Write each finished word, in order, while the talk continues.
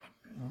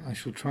I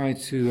shall try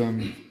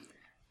to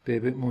be a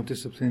bit more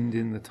disciplined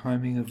in the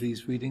timing of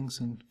these readings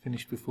and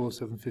finish before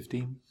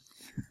 7:15.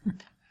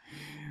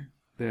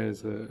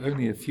 There's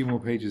only a few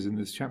more pages in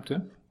this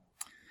chapter,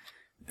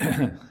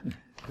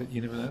 but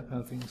you never know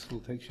how things will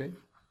take shape.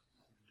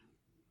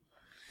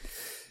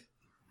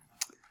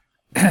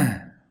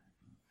 So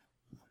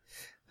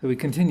we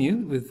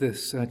continue with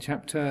this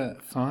chapter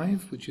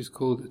 5, which is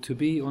called To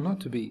Be or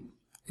Not to Be.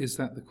 Is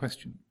that the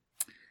question?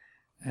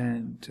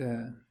 And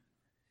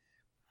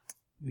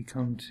we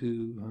come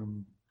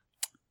to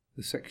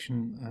the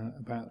section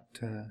about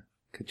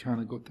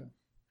Kachanagota.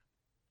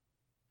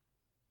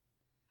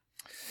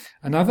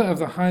 Another of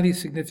the highly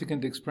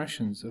significant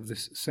expressions of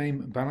this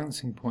same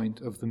balancing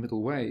point of the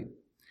middle way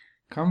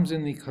comes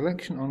in the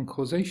collection on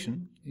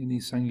causation in the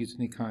Samyutta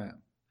Nikaya.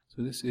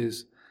 So this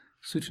is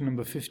Sutta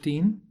number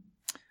 15,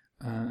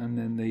 and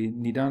then the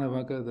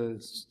Nidana-vagga,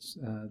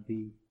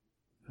 the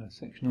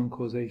section on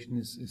causation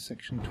is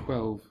section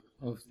 12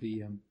 of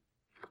the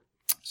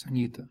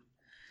Samyutta.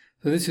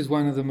 So this is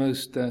one of the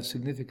most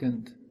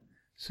significant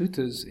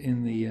suttas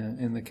in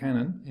the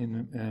canon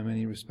in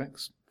many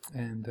respects,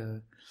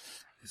 and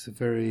it's a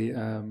very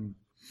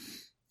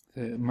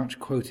much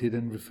quoted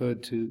and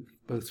referred to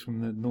both from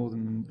the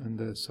northern and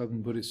the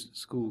southern Buddhist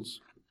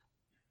schools.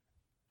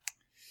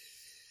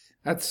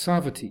 At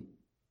Savatthi,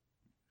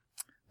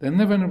 then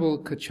the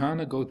Venerable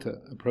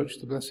Kachanagota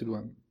approached the Blessed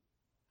One,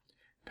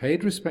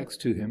 paid respects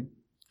to him,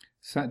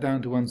 sat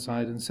down to one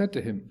side and said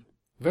to him,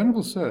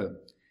 "Venerable Sir,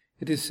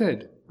 it is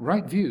said,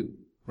 right view,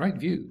 right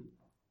view.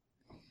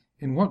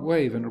 In what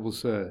way, Venerable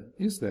Sir,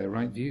 is there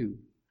right view?"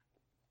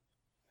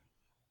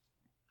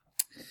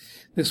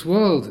 This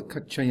world,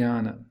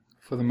 Kacchayana,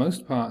 for the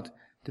most part,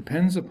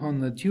 depends upon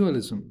the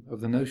dualism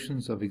of the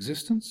notions of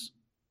existence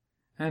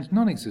and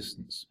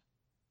non-existence.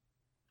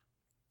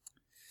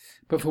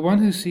 But for one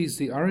who sees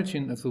the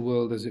origin of the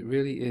world as it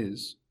really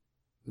is,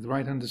 with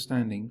right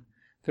understanding,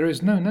 there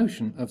is no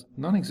notion of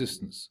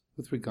non-existence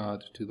with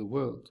regard to the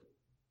world.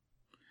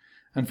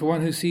 And for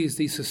one who sees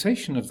the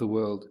cessation of the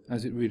world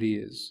as it really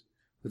is,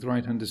 with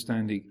right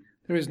understanding,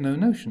 there is no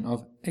notion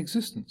of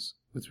existence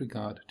with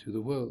regard to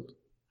the world.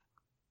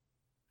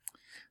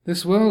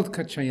 This world,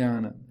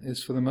 Kacchayana,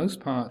 is for the most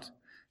part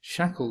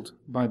shackled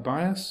by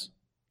bias,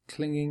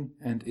 clinging,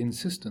 and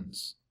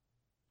insistence.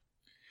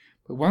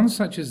 But one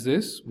such as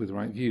this, with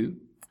right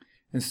view,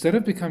 instead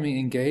of becoming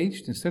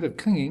engaged, instead of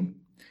clinging,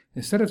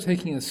 instead of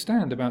taking a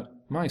stand about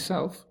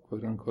myself,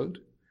 quote unquote,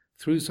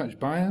 through such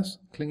bias,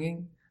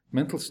 clinging,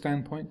 mental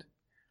standpoint,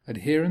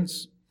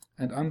 adherence,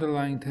 and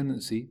underlying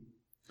tendency,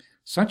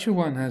 such a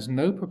one has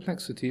no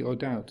perplexity or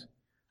doubt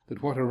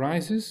that what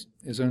arises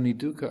is only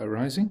dukkha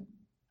arising,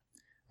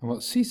 and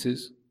what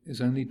ceases is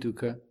only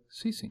dukkha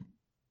ceasing.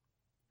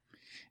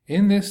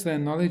 In this their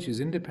knowledge is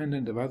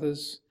independent of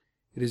others.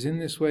 It is in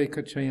this way,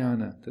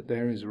 Kacchayana, that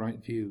there is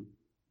right view.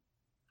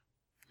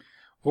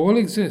 All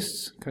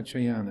exists,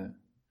 Kacchayana,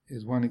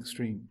 is one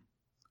extreme.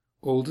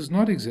 All does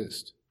not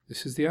exist.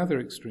 This is the other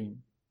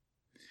extreme.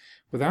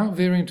 Without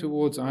veering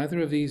towards either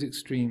of these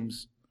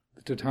extremes,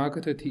 the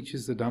Tathagata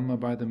teaches the Dhamma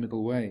by the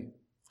middle way.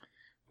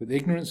 With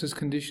ignorance as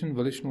condition,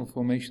 volitional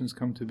formations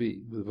come to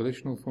be. With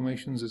volitional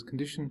formations as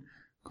condition,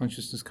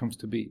 consciousness comes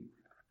to be.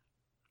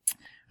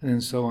 And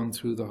then so on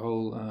through the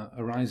whole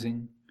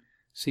arising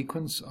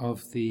sequence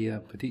of the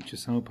Paticca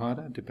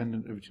Samuppada,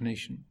 dependent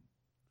origination.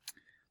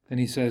 Then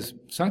he says,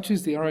 such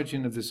is the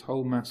origin of this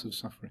whole mass of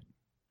suffering.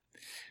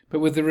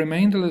 But with the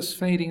remainderless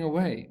fading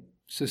away,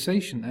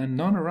 cessation and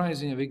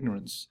non-arising of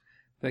ignorance,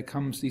 there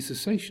comes the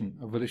cessation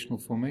of volitional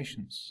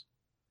formations.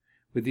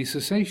 With the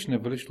cessation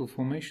of volitional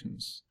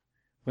formations,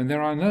 when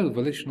there are no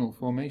volitional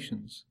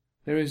formations,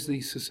 there is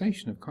the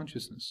cessation of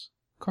consciousness.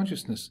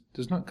 Consciousness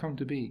does not come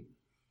to be.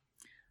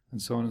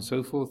 And so on and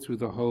so forth through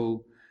the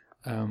whole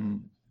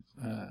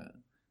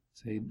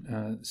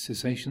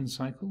cessation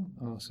cycle,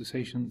 or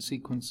cessation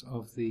sequence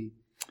of the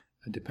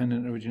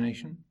dependent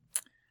origination,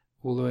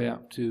 all the way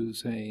up to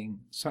saying,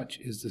 such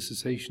is the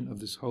cessation of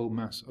this whole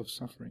mass of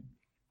suffering.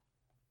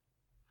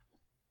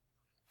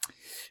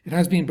 It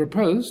has been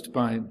proposed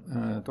by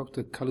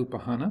Dr.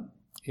 Kalupahana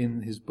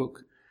in his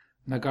book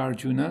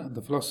Nagarjuna,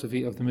 The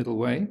Philosophy of the Middle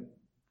Way,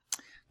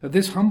 that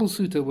this humble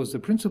sutta was the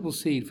principal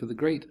seed for the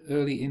great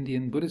early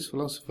Indian Buddhist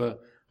philosopher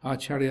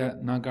Acharya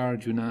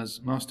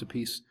Nagarjuna's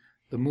masterpiece,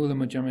 the Mula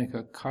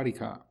Madhyamaka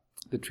Karika,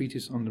 the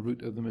treatise on the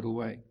route of the middle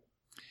way.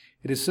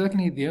 It is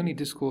certainly the only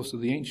discourse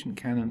of the ancient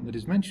canon that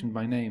is mentioned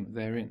by name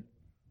therein.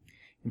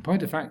 In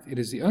point of fact, it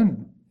is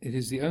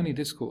the only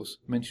discourse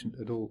mentioned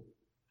at all.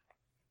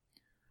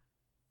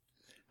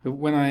 But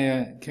when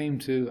I came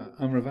to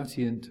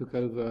Amravati and took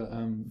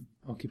over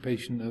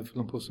occupation of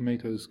Luang Por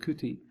Sumedho's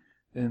kuti,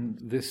 then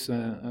this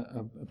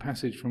a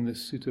passage from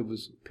this sutta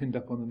was pinned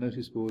up on the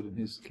notice board in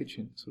his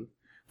kitchen, sort of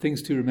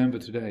things to remember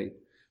today.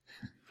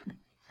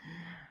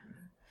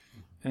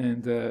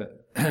 And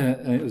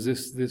it was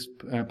this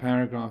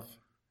paragraph.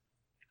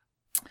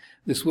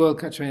 This world,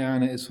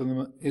 Kacchayana,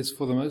 is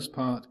for the most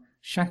part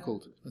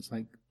shackled. It's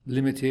like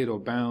limited or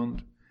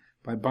bound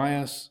by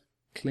bias,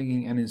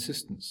 clinging, and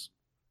insistence.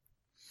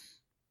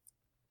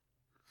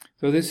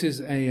 So this is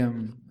a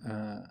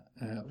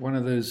one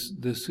of those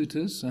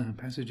suttas,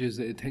 passages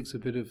that it takes a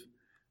bit of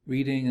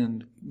reading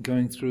and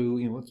going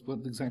through. What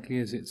exactly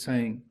is it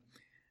saying?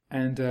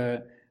 And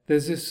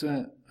there's this.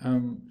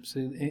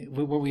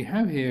 What we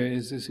have here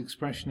is this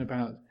expression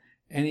about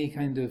any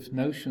kind of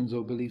notions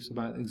or beliefs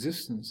about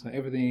existence, that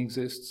everything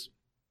exists.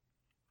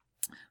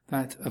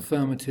 That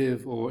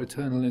affirmative or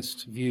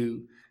eternalist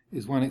view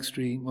is one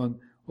extreme,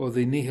 or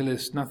the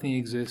nihilist, nothing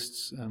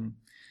exists.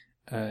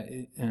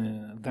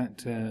 That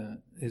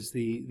is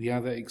the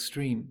other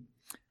extreme.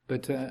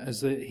 But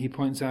as he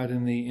points out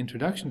in the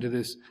introduction to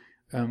this,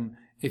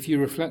 if you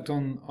reflect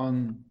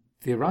on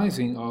the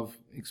arising of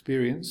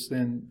experience,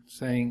 then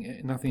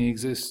saying nothing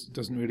exists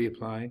doesn't really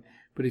apply.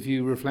 But if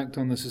you reflect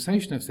on the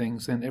cessation of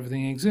things, then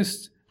everything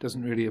exists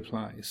doesn't really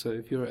apply. So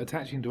if you're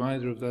attaching to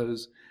either of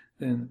those,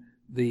 then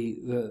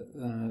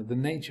the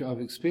nature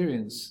of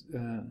experience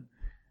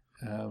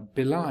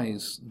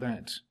belies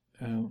that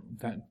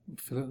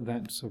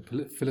sort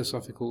of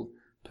philosophical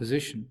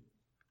position.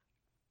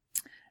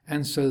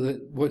 And so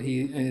that what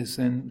he is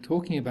then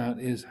talking about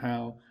is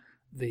how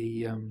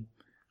the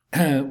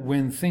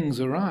when things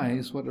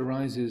arise, what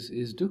arises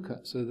is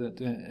dukkha. So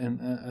that,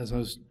 as I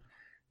was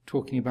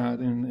talking about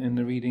in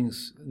the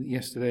readings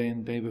yesterday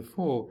and the day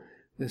before,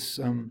 this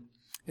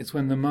it's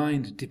when the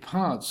mind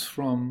departs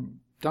from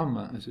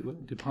Dhamma, as it were,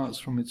 departs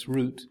from its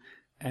root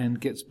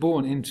and gets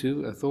born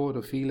into a thought,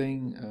 a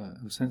feeling,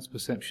 a sense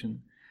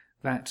perception,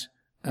 that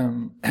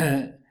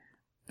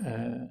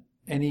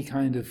any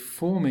kind of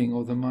forming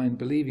or the mind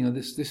believing, oh,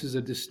 this is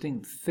a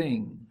distinct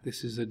thing,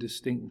 this is a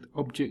distinct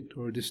object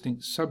or a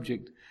distinct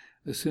subject,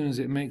 as soon as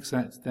it makes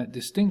that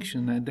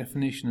distinction, that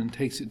definition, and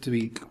takes it to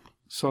be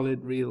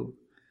solid, real,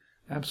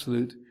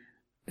 absolute,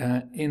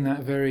 in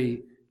that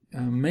very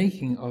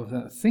making of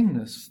that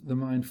thingness, the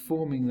mind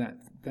forming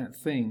that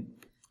thing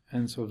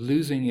and sort of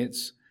losing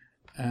its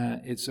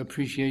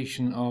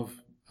appreciation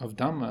of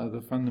Dhamma,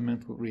 the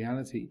fundamental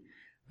reality,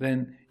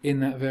 then in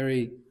that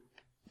very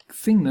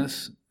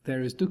thingness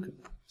there is dukkha.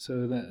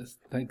 So that,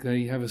 like,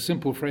 you have a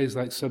simple phrase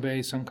like sabbe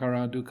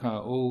sankhara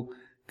dukkha, all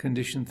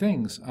conditioned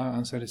things are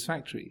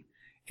unsatisfactory.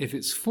 If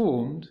it's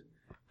formed,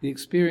 the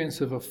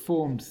experience of a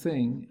formed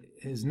thing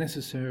is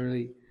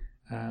necessarily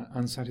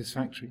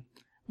unsatisfactory.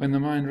 When the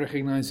mind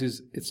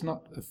recognizes it's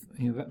not,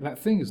 that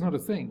thing is not a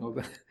thing,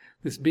 or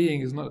this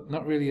being is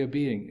not really a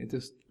being, it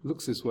just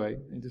looks this way,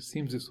 it just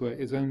seems this way,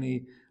 it's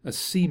only a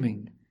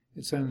seeming,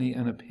 it's only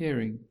an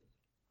appearing,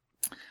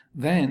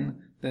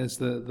 then there's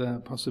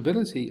the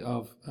possibility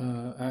of,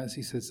 as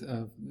he says,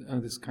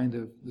 this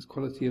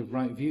quality of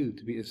right view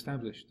to be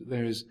established.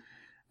 There is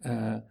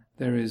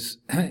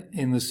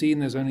in the seen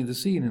there's only the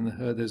seen, in the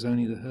heard there's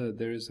only the heard.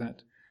 There is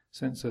that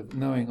sense of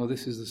knowing, oh,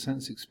 this is the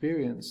sense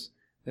experience.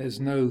 There's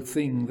no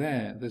thing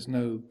there. There's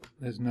no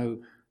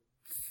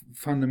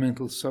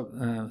fundamental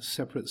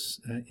separate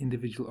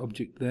individual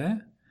object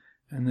there,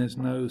 and there's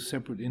no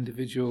separate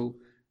individual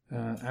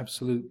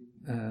absolute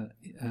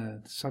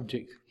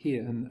subject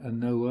here, and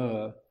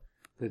knower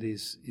that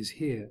is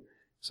here.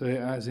 So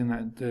as in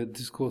that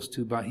discourse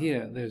to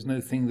Bahir, there's no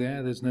thing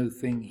there, there's no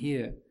thing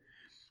here.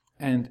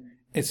 And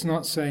it's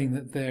not saying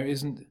that there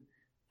isn't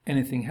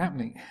anything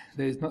happening.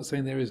 It's not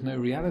saying there is no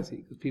reality,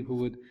 because people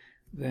would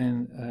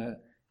then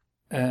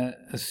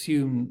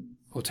assume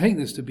or take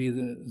this to be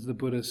the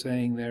Buddha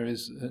saying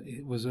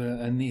it was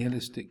a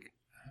nihilistic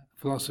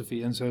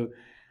philosophy. And so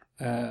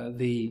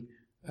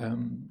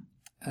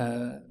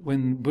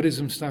when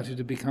Buddhism started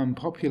to become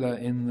popular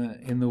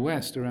in the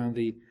West around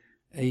the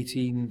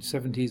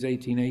 1870s,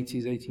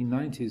 1880s,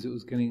 1890s, it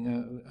was getting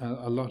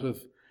a lot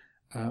of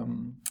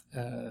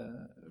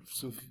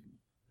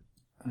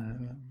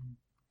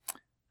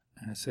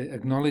say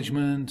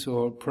acknowledgement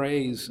or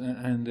praise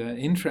and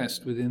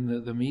interest within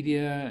the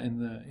media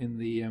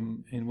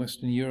in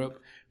Western Europe,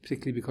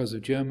 particularly because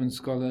of German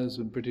scholars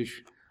and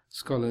British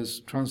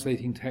scholars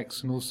translating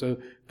texts, and also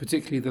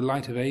particularly The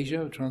Light of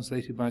Asia,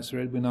 translated by Sir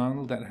Edwin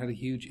Arnold. That had a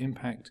huge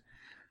impact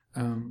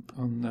on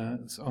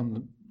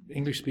the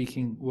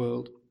English-speaking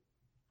world.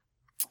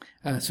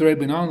 Sir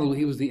Edwin Arnold,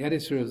 he was the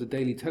editor of the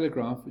Daily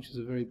Telegraph, which is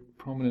a very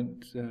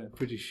prominent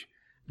British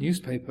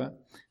newspaper.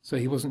 So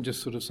he wasn't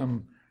just sort of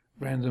some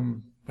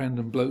random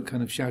bloke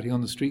kind of shouting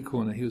on the street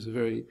corner. He was a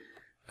very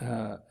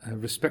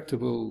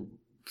respectable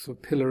sort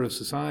of pillar of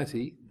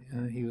society.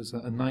 He was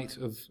a knight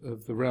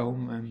of the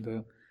realm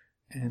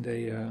and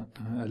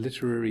a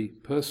literary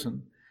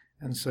person.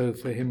 And so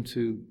for him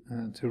to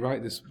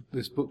write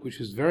this book, which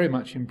is very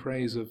much in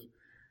praise of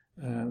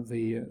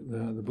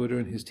the Buddha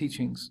and his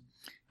teachings,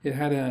 it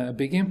had a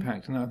big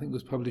impact, and I think it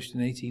was published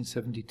in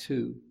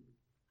 1872,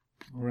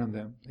 around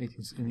there,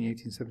 in the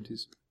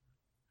 1870s.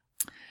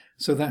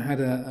 So that had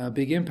a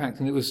big impact,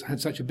 and it had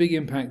such a big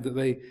impact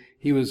that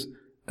he was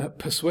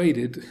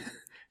persuaded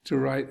to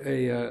write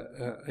a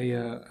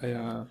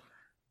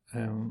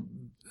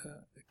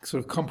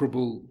sort of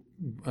comparable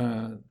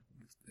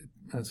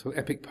sort of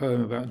epic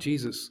poem about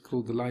Jesus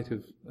called The Light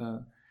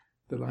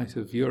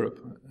of Europe,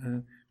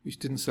 which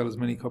didn't sell as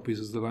many copies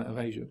as The Light of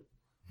Asia.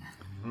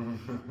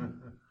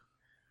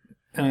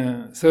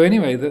 So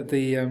anyway,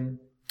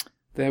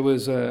 there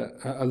was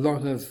a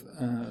lot of,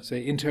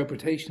 say,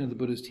 interpretation of the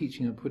Buddha's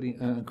teaching and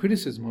putting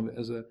criticism of it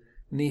as a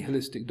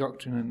nihilistic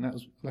doctrine, and that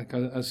was, like I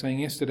was saying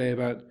yesterday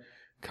about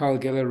Karl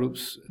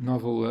Gellerup's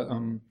novel,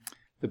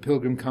 The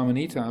Pilgrim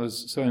Carmelita. I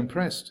was so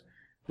impressed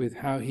with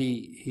how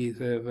he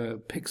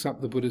picks up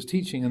the Buddha's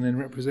teaching and then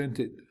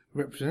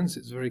represents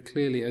it very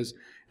clearly as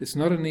it's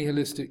not a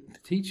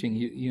nihilistic teaching.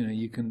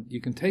 You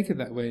can take it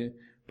that way,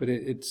 but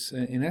it's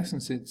in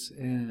essence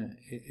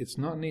it's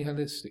not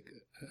nihilistic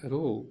at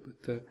all.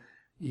 But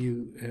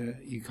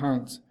you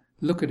can't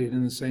look at it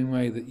in the same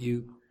way that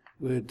you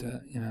would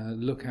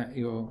look at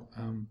your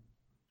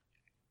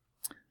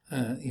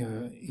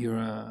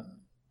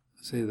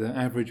say the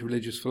average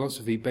religious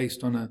philosophy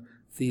based on a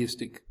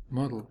theistic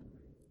model.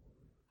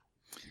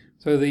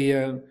 So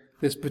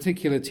this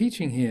particular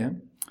teaching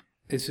here,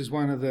 this is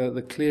one of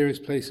the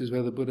clearest places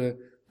where the Buddha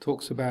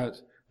talks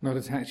about not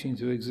attaching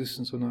to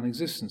existence or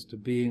non-existence, to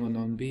being or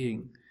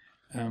non-being.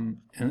 And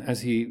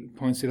as he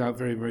points it out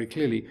very, very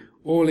clearly,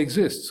 all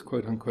exists,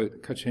 quote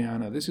unquote,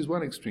 kacayana. This is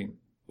one extreme.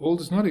 All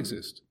does not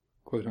exist,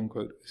 quote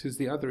unquote. This is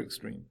the other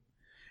extreme.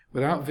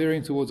 Without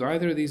veering towards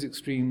either of these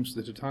extremes,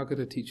 the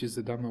Tathagata teaches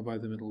the Dhamma by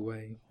the middle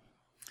way.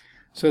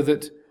 So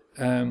that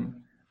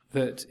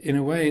that in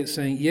a way it's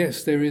saying,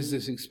 yes, there is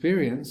this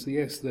experience,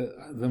 yes,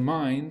 the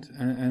mind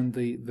and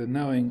the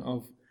knowing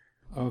of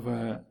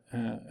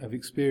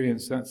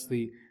experience, that's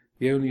the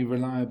only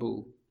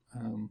reliable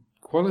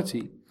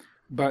quality,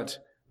 but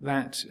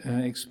that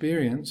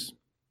experience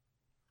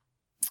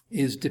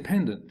is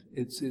dependent.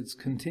 It's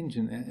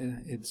contingent.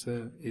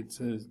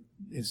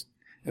 It's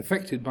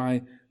affected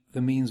by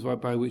the means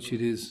by which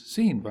it is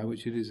seen, by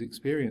which it is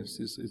experienced,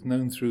 is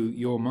known through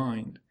your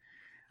mind,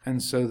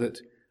 and so that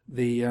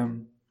the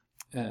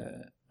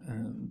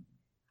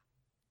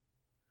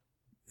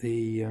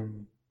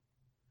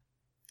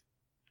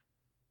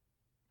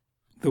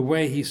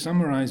way he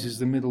summarizes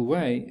the middle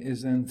way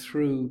is then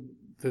through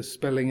the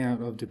spelling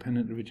out of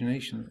dependent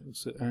origination,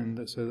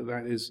 and so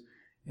that is,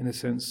 in a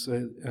sense,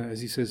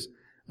 as he says,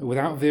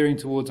 without veering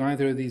towards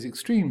either of these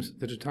extremes,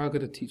 the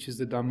Tathagata teaches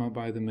the Dhamma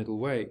by the middle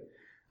way.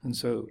 And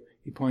so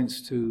he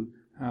points to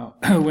how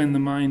when the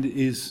mind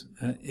is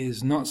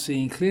not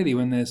seeing clearly,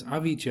 when there's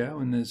avijja,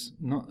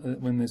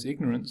 when there's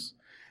ignorance,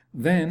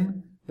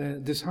 then the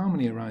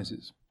disharmony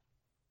arises.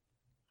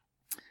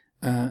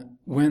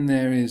 When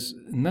there is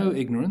no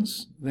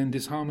ignorance, then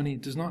disharmony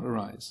does not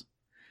arise.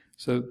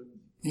 So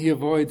he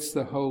avoids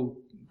the whole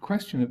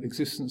question of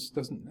existence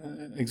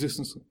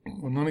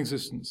or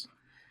non-existence.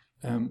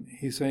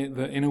 He's saying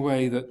that in a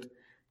way that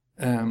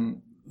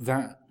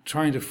that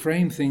trying to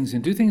frame things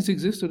in, do things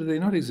exist or do they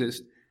not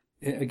exist?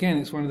 Again,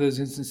 it's one of those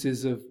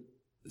instances of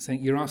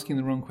saying you're asking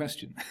the wrong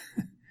question.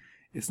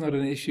 It's not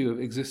an issue of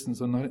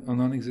existence or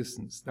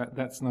non-existence.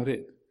 That's not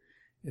it.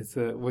 It's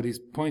what he's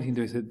pointing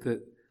to is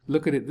that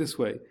look at it this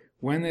way: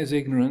 when there's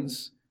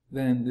ignorance,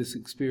 then this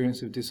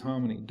experience of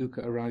disharmony,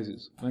 dukkha,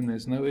 arises. When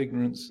there's no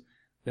ignorance,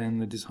 then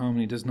the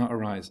disharmony does not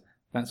arise.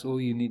 That's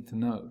all you need to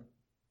know.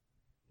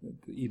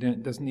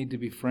 It doesn't need to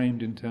be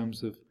framed in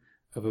terms of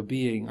a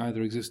being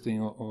either existing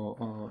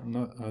or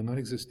not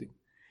existing,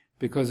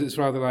 because it's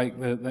rather like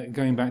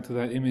going back to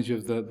that image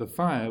of the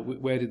fire.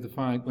 Where did the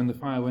fire, when the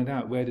fire went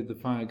out, where did the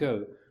fire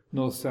go?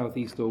 North, south,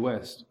 east, or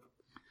west?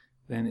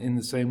 Then, in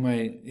the same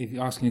way, if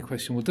you're asking a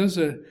question, well,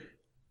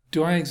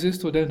 do I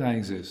exist or don't I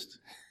exist?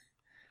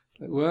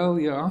 Well,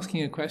 you're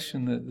asking a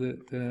question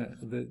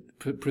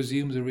that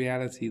presumes a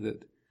reality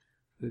that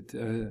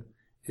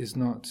is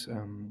not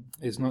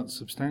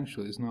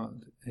substantial. It's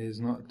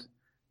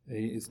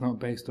not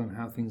based on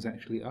how things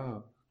actually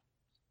are.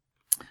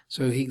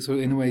 So he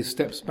in a way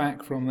steps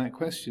back from that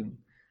question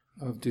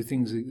of do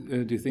things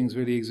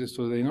really exist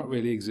or do they not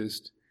really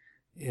exist.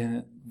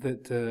 He's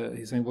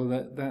saying, well,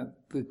 that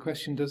the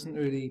question doesn't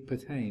really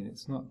pertain.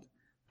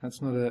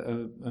 That's not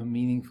a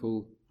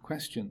meaningful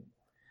question.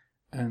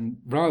 And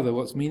rather,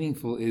 what's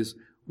meaningful is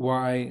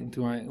why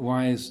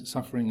is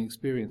suffering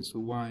experienced, or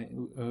why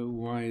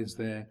is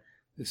there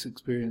this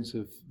experience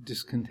of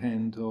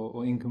discontent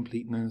or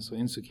incompleteness or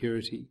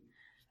insecurity,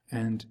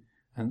 and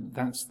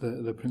that's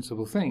the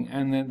principal thing.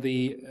 And then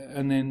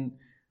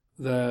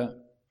the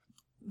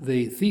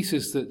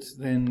thesis that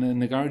then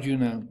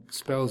Nagarjuna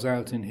spells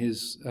out in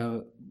his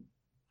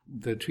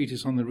the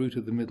treatise on the route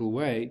of the middle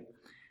way,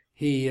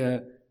 he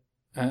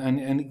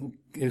and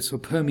it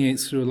sort of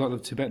permeates through a lot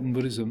of Tibetan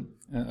Buddhism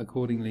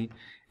accordingly,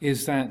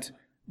 is that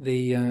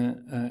the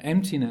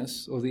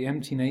emptiness or the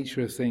empty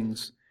nature of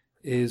things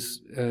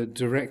is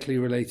directly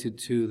related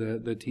to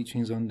the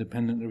teachings on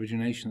dependent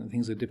origination, that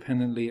things are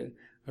dependently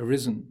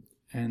arisen,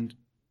 and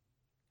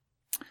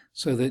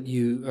so that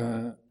you,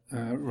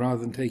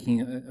 rather than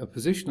taking a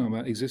position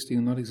about existing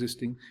and not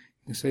existing,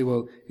 you can say,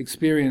 well,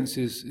 experience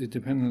is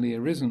dependently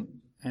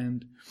arisen,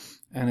 and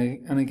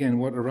again,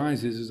 what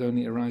arises is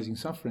only arising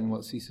suffering,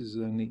 what ceases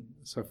is only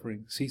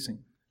suffering ceasing.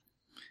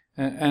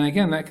 And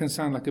again, that can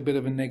sound like a bit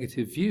of a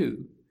negative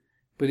view,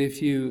 but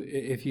if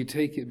you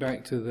take it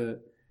back to the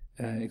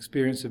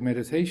experience of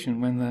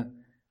meditation, when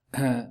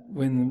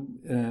when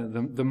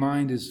the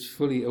mind is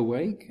fully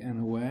awake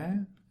and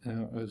aware,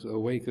 as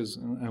awake as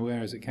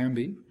aware as it can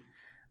be,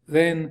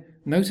 then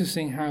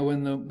noticing how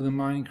when the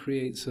mind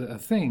creates a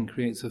thing,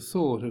 creates a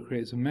thought, or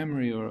creates a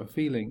memory or a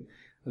feeling,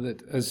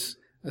 that as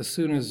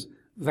soon as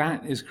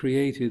that is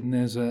created and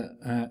there's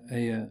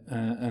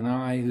an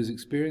I who's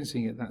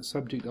experiencing it, that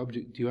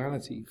subject-object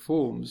duality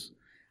forms,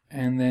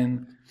 and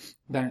then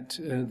that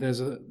there's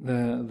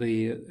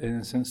in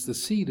a sense the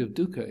seed of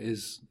dukkha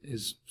is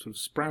sort of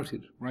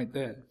sprouted right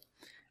there,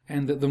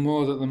 and that the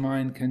more that the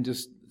mind can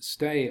just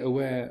stay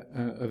aware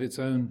of its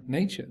own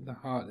nature, the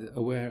heart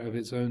aware of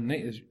its own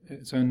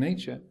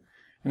nature,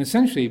 and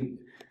essentially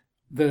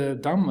the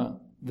Dhamma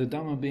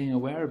being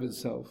aware of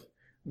itself,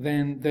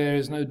 then there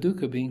is no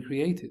dukkha being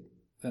created.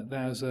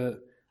 That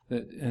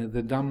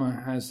the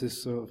Dhamma has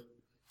this sort of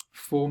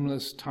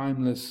formless,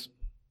 timeless,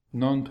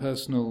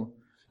 non-personal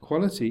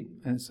quality,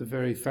 and it's the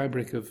very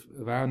fabric of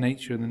our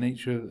nature and the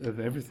nature of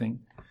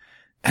everything.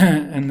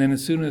 And then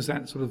as soon as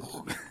that sort of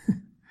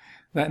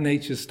that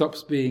nature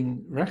stops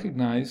being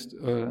recognized,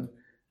 and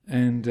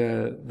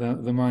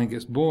the mind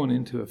gets born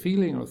into a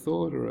feeling or a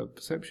thought or a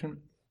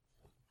perception,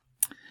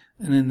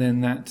 and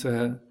then that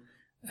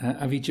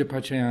avijja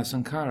pacaya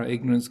sankhara,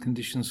 ignorance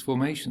conditions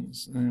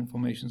formations, and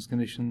formations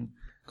condition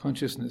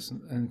consciousness,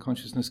 and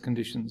consciousness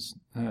conditions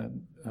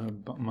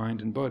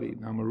mind and body,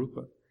 nama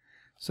rupa.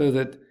 So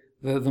that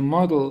the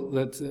model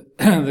that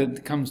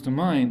that comes to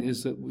mind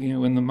is that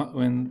when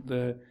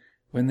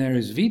there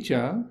is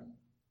vijja,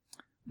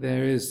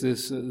 there is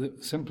this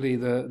simply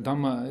the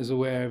Dhamma is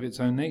aware of its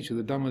own nature.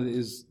 The Dhamma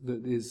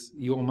that is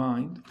your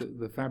mind,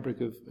 the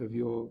fabric of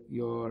your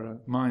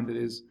mind that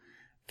is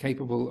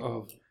capable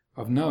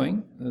of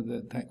knowing.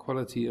 That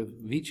quality of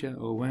vijja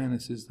or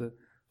awareness is the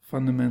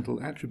fundamental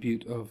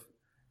attribute of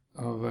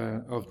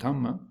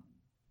Dhamma.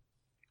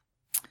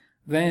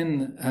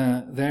 Then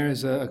there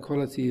is a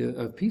quality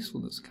of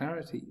peacefulness,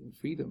 clarity,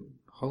 freedom,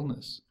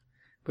 wholeness.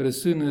 But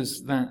as soon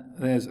as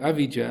there's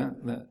avijja,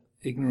 that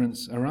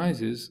ignorance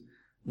arises,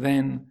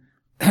 then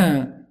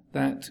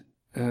that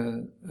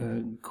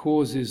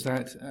causes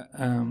that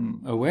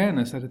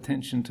awareness, that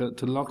attention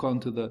to lock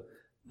onto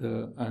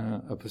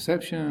a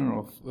perception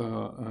or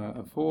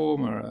a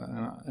form or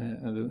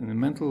in the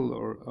mental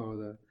or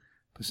the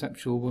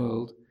perceptual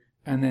world,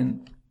 and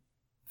then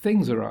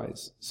things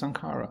arise,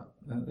 sankhara,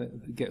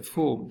 that get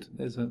formed.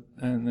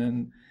 And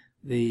then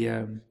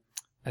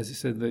as I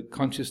said, the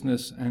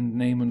consciousness and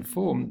name and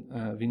form,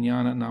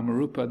 vijnana,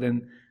 namarupa,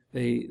 then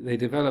they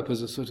develop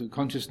as a sort of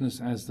consciousness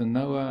as the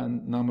knower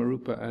and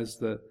namarupa as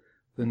the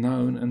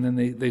known, and then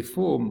they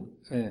form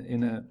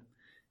in a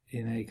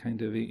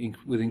kind of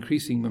with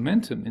increasing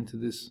momentum into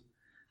this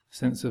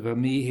sense of a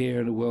me here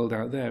and a world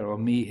out there, or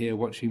me here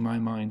watching my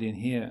mind in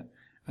here.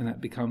 And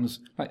that becomes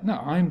like, no,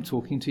 I'm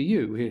talking to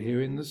you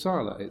here in the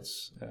sala.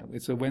 It's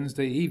a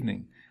Wednesday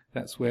evening.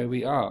 That's where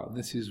we are.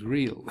 This is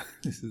real.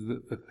 This is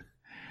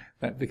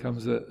that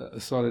becomes a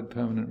solid,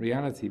 permanent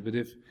reality. But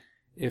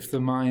if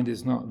the mind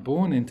is not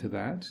born into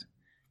that,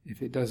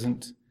 if it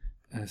doesn't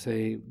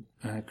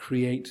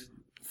create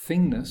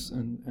thingness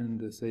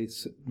and say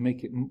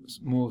make it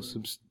more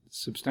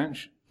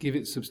substantial, give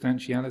it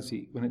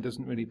substantiality when it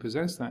doesn't really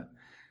possess that,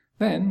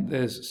 then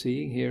there's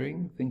seeing,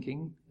 hearing,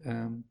 thinking,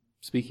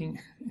 speaking,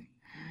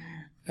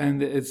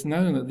 and it's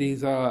known that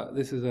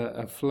this is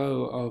a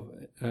flow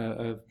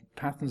of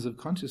patterns of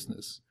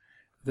consciousness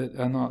that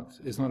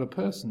is not a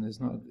person,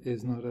 is not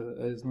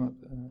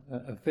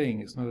a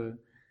thing, it's not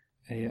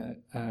a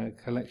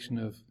collection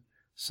of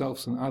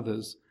selves and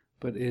others,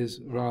 but is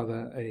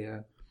rather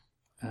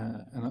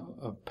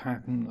a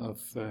pattern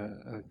of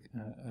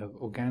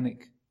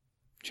organic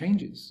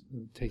changes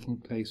taking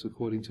place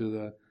according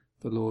to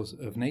the laws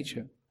of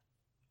nature.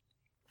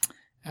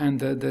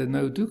 And the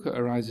no dukkha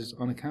arises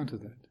on account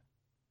of that.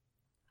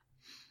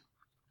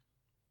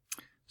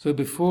 So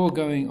before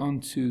going on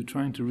to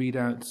trying to read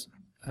out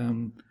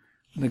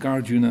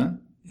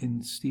Nagarjuna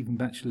in Stephen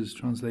Batchelor's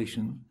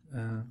translation,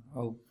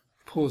 I'll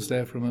pause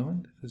there for a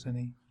moment if there's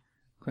any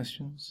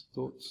questions,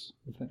 thoughts,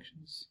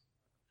 reflections.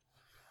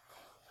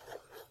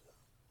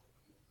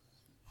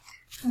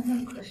 I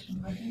have a question,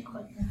 but I don't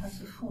quite know how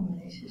to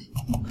formulate it.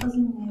 It's been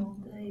puzzling me all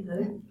day,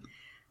 though.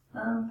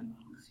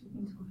 You've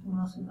been talking a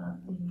lot about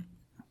the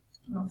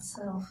not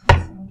self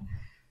and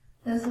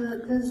so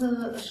on. There's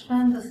a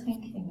strand of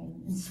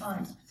thinking in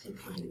science,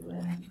 particularly,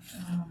 where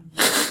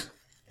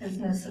there's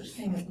no such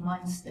thing as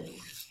mind state.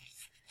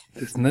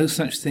 There's no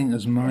such thing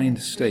as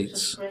mind states.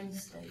 Just brain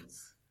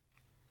states.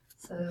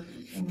 So,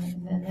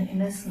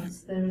 in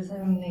essence, there is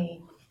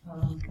only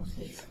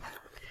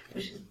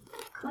which is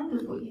kind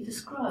of what you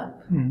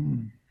describe.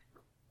 Mm-hmm.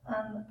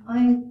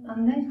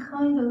 And they've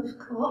kind of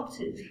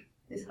co-opted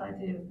this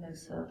idea of no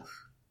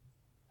self.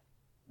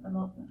 A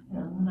lot,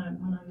 when I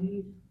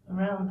read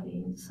around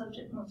the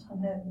subject, not I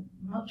know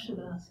much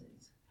about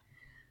it.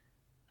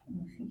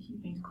 And I think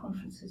you've been to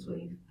conferences where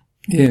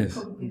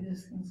probably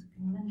those things have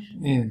been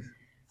mentioned. Yes.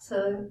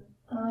 So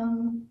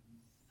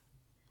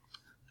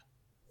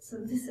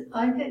this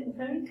I get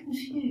very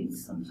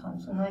confused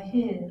sometimes when I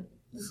hear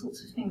the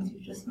sorts of things you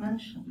just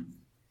mentioned,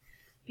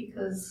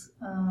 because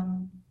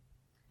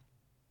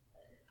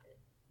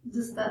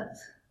does that,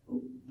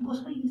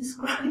 what are you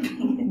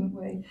describing in a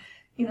way?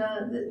 You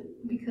know,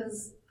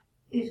 because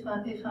if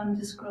I'm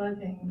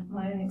describing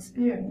my own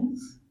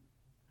experience,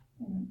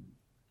 you know,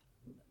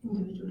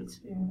 individual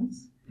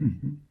experience,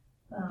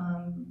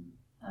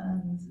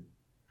 and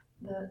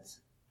that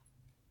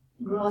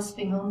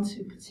grasping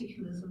onto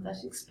particulars of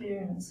that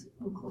experience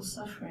will cause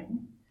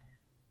suffering.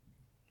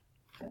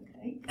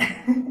 Okay.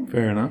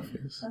 Fair enough,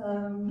 yes.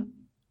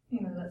 You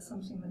know, that's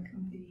something that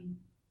can be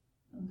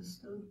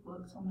understood,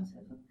 worked on,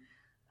 whatever.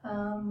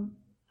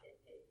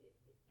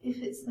 If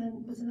it's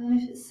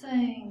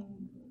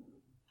saying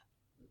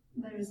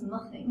there is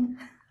nothing,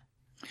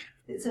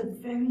 it's a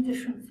very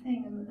different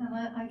thing, and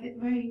I get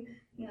very,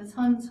 you know,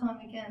 time and time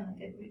again, I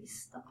get really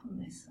stuck on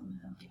this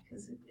somehow,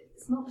 because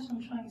it's not that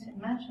I'm trying to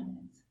imagine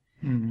it,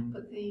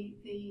 but the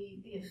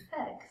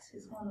effect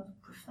is one of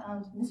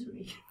profound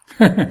misery.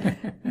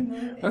 You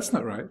know, that's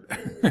not right.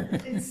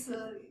 It's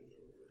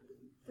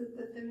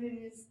there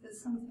really is,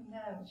 there's something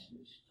there which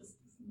just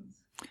doesn't.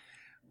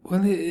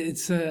 Well,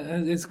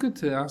 it's good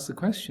to ask the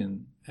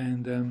question,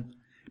 and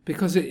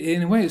because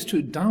in a way it's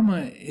true.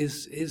 Dhamma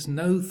is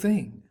no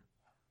thing.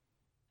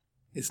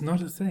 It's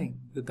not a thing.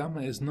 The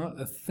Dhamma is not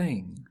a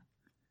thing,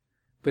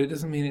 but it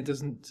doesn't mean it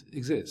doesn't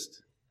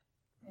exist.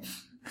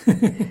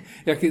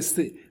 Like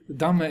the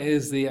Dhamma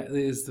is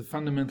the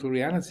fundamental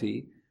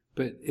reality,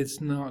 but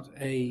it's not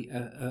a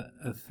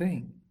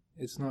thing.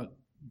 It's not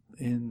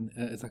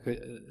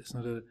it's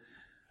not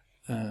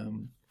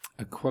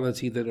a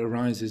quality that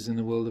arises in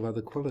the world of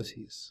other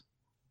qualities.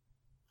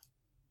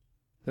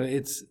 So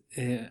it's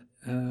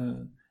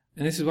and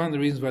this is one of the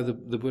reasons why the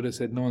Buddha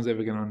said no one's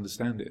ever going to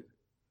understand it,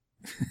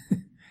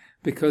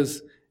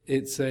 because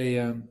it's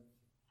that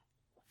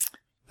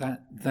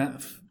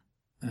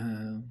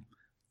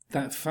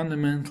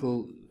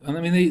fundamental. And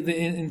I mean,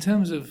 in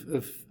terms of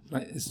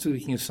like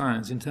speaking of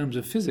science, in terms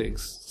of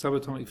physics,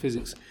 subatomic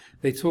physics,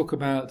 they talk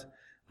about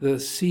the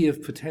sea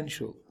of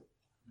potential.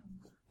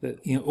 That,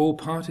 you know, all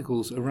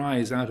particles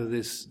arise out of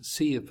this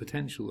sea of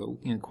potential,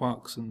 you know,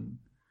 quarks and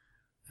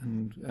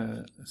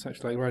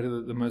such like, right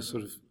at the most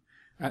sort of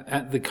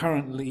at the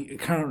currently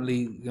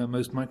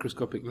most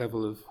microscopic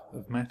level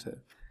of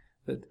matter.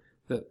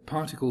 That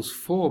particles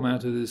form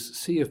out of this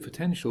sea of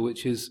potential,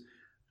 which is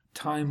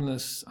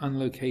timeless,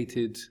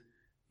 unlocated,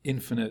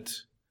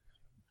 infinite,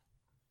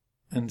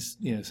 and,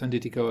 you know,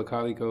 sanditiko,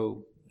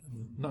 akaliko,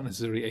 not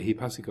necessarily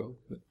ehipassiko,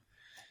 but,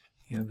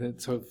 you know,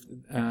 that sort of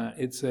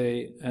it's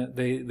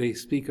they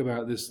speak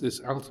about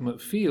this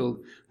ultimate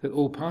field that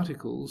all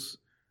particles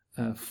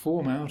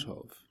form out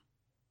of.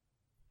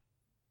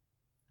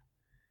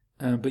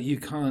 But you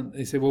can't.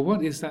 They say, well,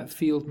 what is that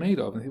field made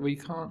of? And I think, well, you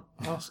can't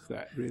ask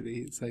that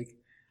really.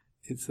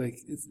 It's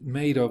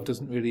made of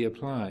doesn't really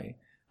apply,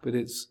 but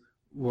it's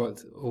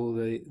what all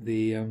the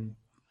in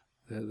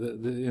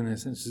a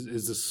sense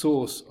is the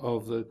source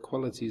of the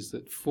qualities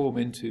that form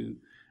into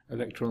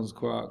electrons,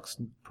 quarks,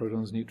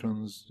 protons,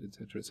 neutrons,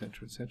 etc.,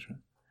 etc., etc.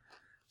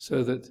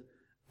 So that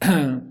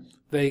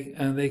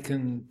they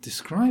can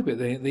describe it.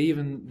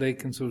 They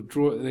can sort of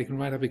draw. They can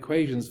write up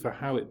equations for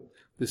how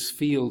this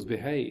field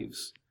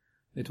behaves.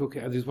 They talk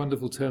about these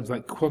wonderful terms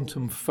like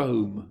quantum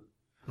foam,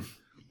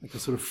 like a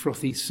sort of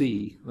frothy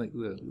sea, like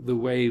the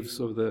waves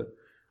of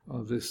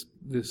this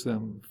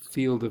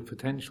field of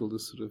potential,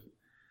 just sort of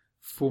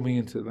forming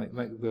into like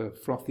the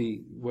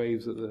frothy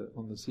waves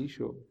on the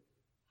seashore.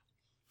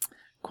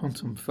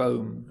 Quantum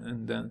foam,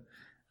 and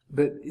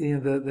but you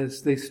know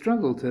they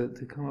struggle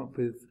to come up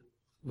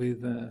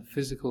with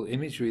physical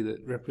imagery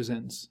that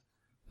represents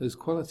those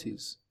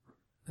qualities,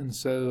 and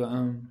so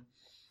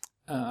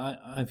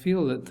I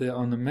feel that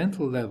on the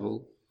mental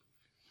level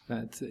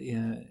that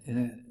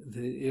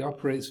it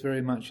operates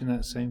very much in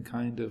that same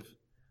kind of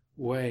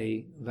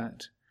way,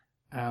 that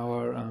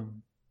our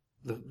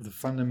the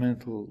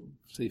fundamental,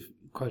 say,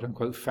 quote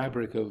unquote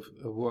fabric of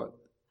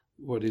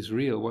what is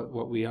real,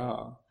 what we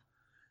are.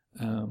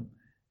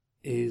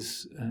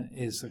 Is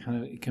a kind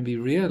of, it can be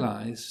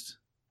realized,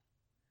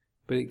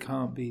 but it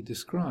can't be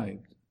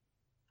described.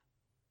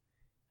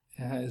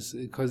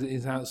 Because it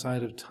is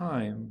outside of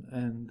time,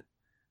 and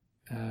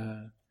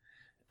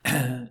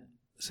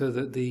so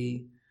that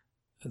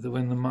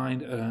when the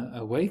mind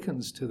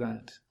awakens to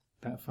that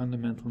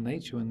fundamental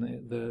nature, when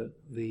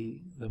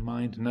the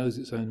mind knows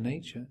its own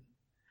nature,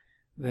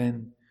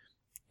 then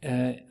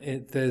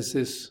there's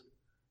this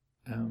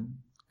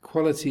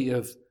quality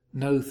of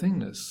no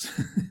thingness.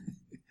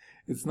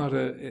 It's not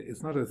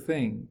a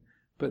thing,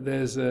 but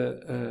there's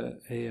an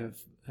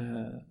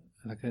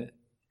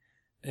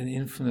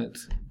infinite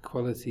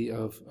quality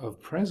of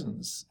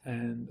presence,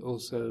 and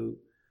also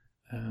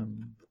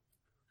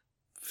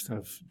sort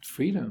of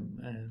freedom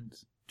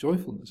and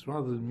joyfulness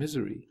rather than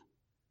misery.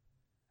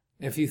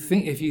 If you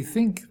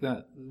think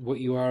that what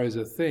you are is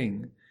a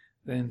thing,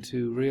 then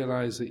to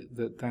realize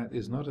that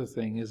is not a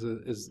thing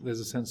there's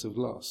a sense of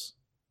loss.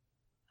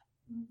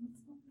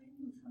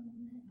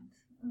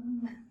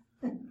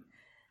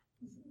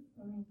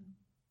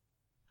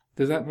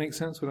 Does that make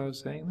sense, what I was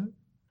saying,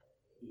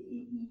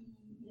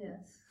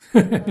 Yes.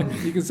 though?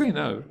 You can say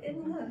no.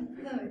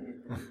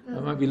 No. I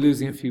might be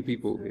losing a few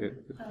people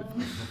here.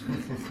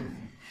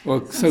 Or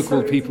I'm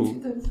so-called sorry, people.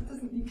 It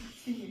doesn't need to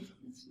continue.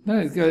 No,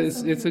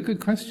 it's a good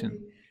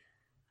question.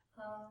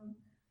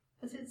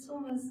 But it's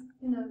almost,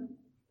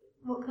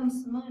 what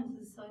comes to mind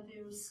is this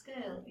idea of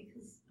scale,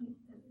 because in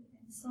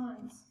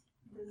science,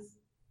 there's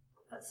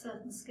at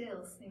certain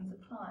scales things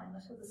apply, and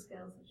at other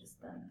scales they just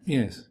don't.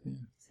 Yes. Yeah.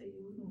 So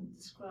you wouldn't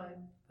describe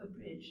a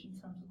bridge in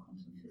terms of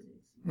quantum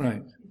physics.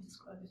 Right. You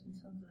describe it in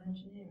terms of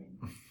engineering.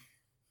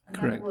 And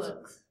Correct. that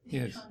works. If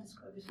Yes. you try and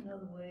describe it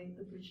another way,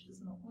 the bridge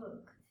does not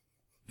work.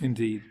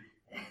 Indeed.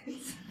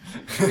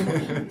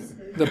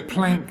 The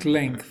Planck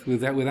length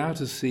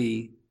without a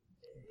c,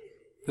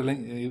 the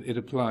length it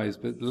applies,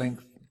 but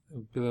length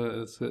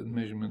below a certain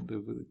measurement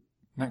of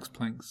Max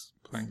Planck's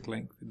Planck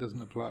length, it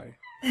doesn't apply.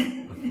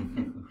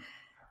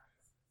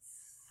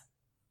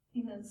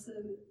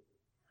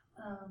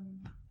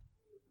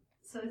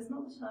 So it's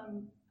not that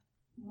I'm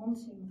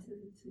wanting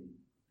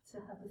to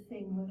have a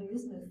thing where there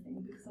is no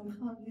thing, because I'm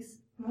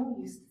more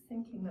used to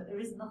thinking that there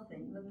is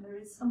nothing than there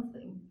is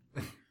something.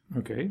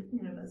 Okay.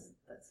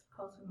 That's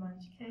part of my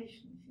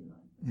education, if you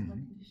like. That's my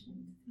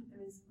conditioning to think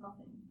there is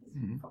nothing.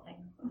 It's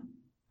fine.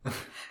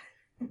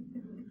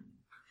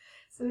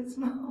 So it's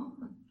more.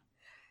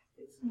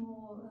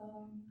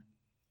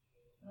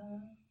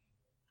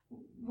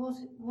 What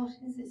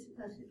is it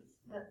that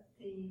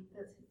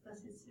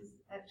it is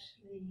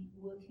actually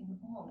working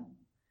on?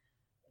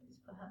 Is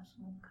perhaps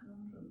more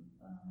conundrum.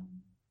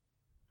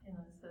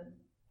 So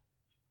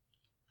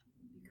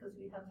because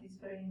we have these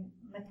very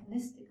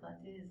mechanistic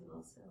ideas of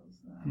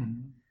ourselves now.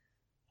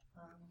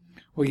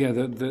 Well, yeah,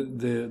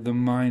 the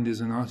mind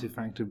is an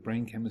artifact of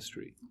brain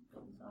chemistry.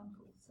 For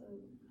example, so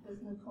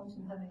there's no point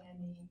in having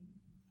any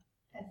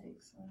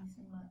ethics or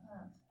anything like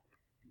that,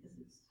 because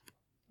it's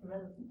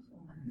irrelevant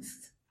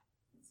almost.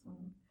 It's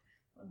one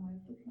way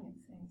of looking at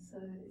things. So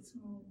it's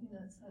more,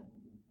 it's like,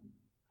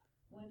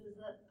 where does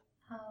that,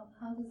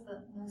 how does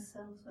that no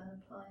self then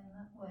apply in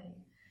that way?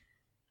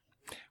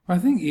 I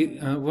think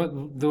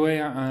the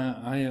way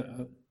I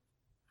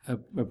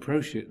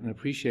approach it and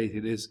appreciate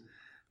it is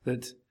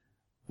that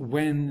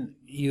when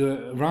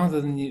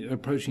rather than you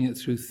approaching it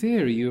through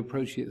theory, you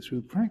approach it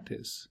through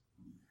practice.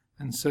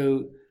 And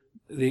so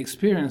the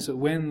experience that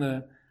when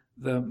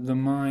the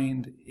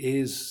mind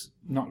is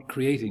not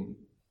creating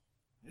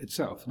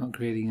itself, not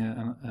creating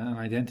an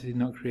identity,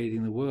 not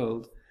creating the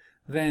world,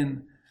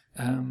 then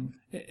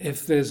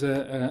if there's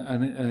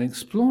an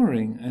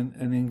exploring and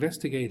an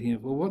investigating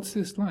of, well, what's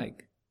this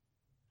like?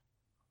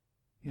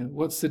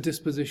 What's the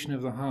disposition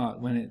of the heart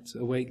when it's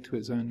awake to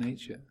its own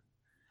nature?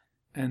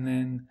 And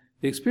then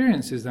the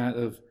experience is that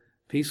of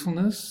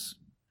peacefulness,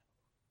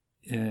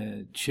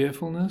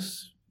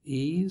 cheerfulness,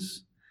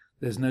 ease.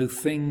 There's no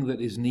thing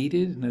that is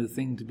needed, no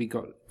thing to be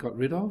got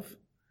rid of.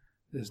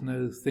 There's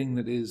no thing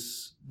that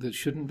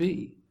shouldn't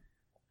be.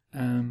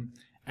 And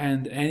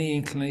any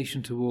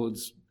inclination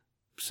towards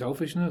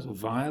selfishness or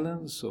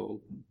violence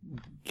or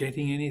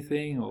getting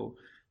anything or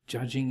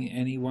judging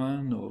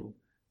anyone or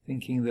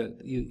thinking that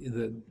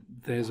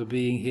there's a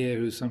being here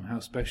who's somehow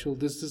special,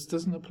 this just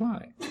doesn't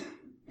apply.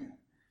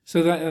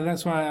 So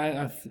that's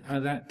why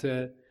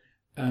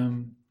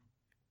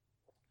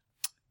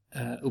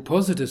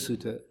Uposatha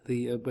Sutta,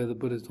 where the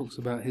Buddha talks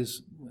about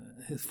his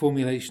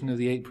formulation of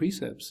the 8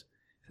 precepts,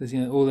 says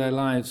all their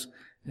lives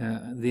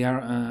the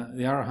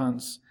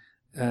Arahants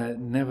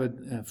never,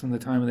 from the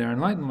time of their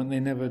enlightenment, they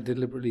never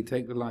deliberately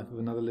take the life of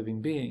another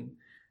living being.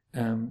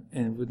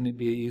 And wouldn't it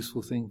be a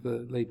useful thing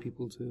for lay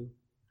people to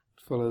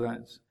follow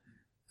that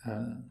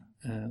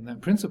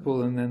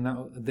principle, and then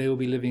they will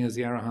be living as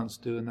the Arahants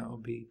do, and that will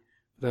be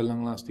their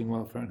long-lasting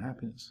welfare and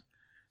happiness.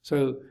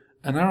 So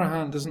an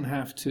Arahant doesn't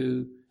have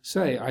to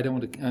say, I don't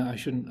want to, I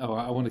shouldn't. Oh,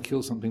 I want to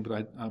kill something,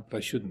 but I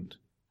shouldn't.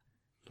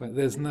 Like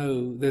there's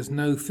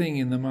no thing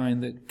in the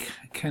mind that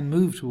can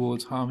move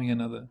towards harming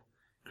another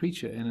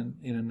creature in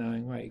a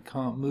knowing way. It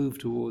can't move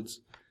towards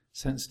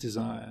sense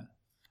desire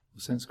or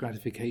sense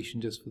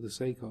gratification just for the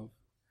sake of.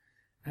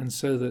 And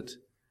so that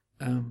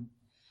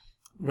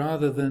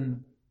rather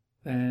than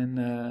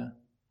a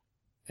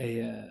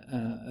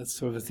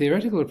sort of a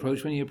theoretical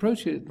approach, when you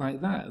approach it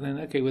like that, then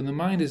okay, when the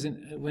mind is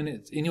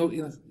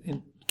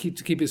to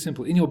keep it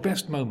simple, in your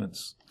best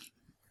moments,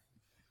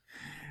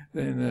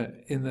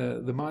 then in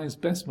the mind's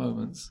best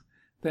moments,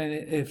 then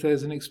if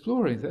there's an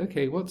exploring,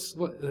 okay,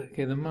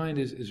 the mind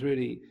is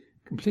really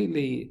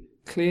completely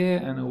clear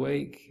and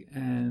awake,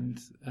 and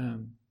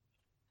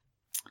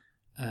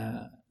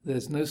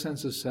there's no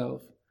sense of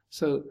self.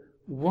 So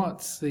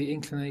what's the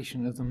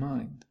inclination of the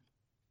mind?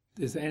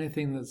 Is there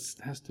anything that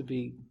has to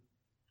be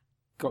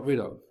got rid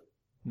of?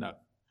 No.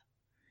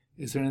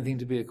 Is there anything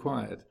to be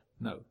acquired?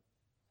 No.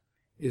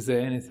 Is there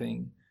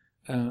anything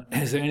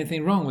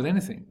wrong with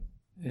anything?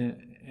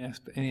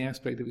 Any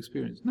aspect of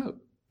experience? No.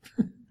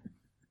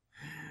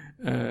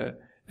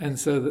 And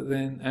so that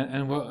then,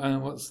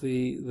 what's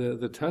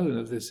the tone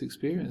of this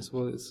experience?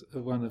 Well, it's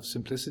one of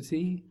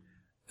simplicity,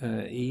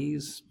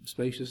 ease,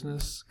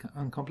 spaciousness,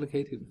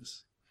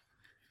 uncomplicatedness.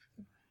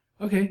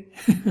 Okay,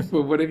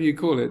 well, whatever you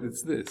call it,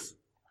 it's this.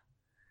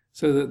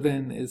 So that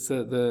then it's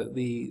the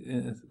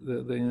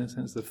in a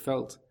sense the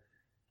felt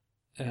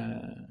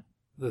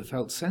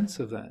sense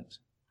of that,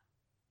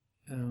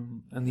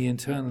 and the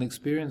internal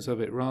experience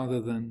of it,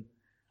 rather than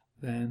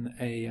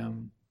a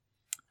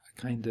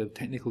kind of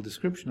technical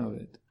description of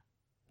it.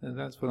 And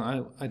that's what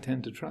I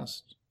tend to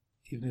trust,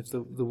 even if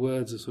the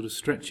words are sort of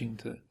stretching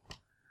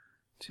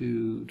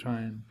to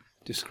try and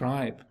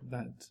describe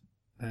that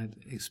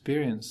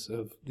experience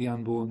of the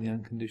unborn, the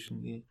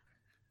unconditioned, the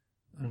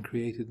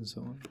uncreated, and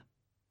so on.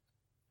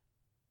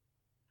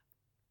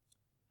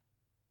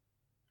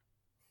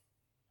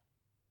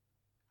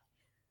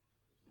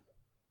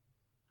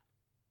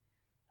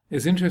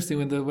 It's interesting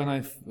when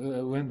I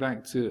went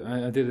back to,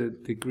 I did a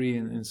degree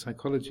in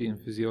psychology and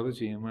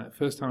physiology, and when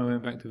first time I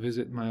went back to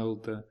visit my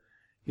old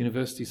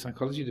university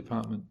psychology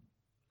department,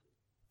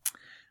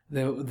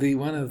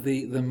 one of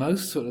the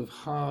most sort of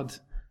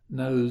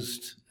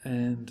hard-nosed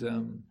and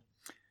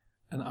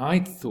I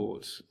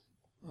thought,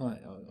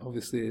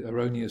 obviously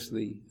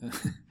erroneously,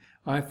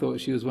 I thought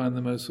she was one of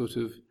the most sort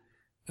of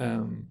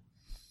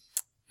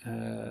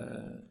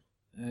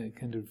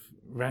kind of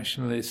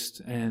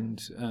rationalist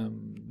and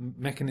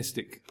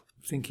mechanistic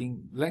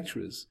thinking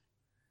lecturers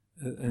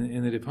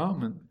in the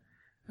department.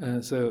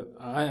 So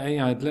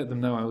I'd let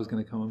them know I was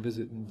going to come and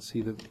visit and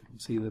see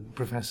the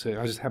professor.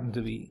 I just happened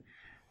to be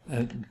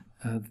had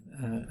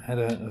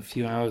a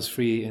few hours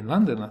free in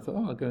London. I thought,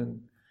 I'll go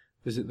and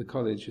visit the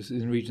college. It's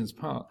in Regent's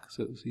Park,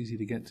 so it was easy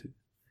to get to.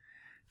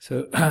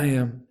 So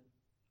I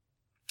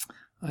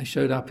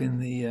showed up in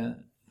the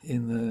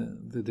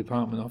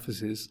department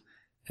offices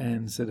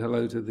and said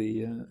hello to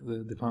the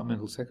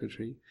departmental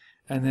secretary,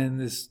 and then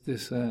this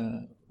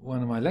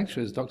one of my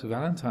lecturers, Dr.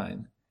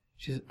 Valentine,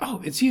 she said,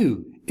 "Oh, it's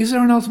you. Is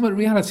there an ultimate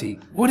reality?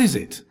 What is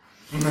it?"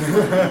 Wait.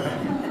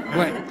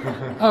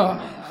 Oh,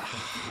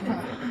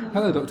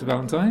 hello, Dr.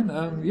 Valentine.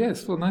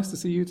 Yes, well, nice to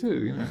see you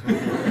too. You know,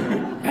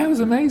 that was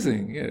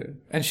amazing. Yeah,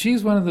 and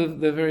she's one of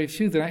the very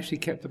few that actually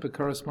kept up a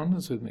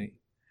correspondence with me,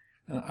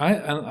 and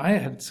I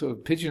had sort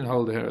of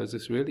pigeonholed her as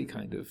this really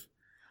kind of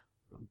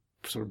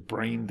sort of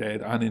brain dead,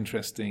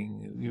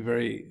 uninteresting,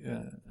 very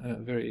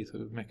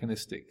sort of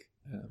mechanistic,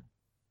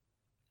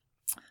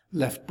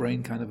 left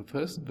brain kind of a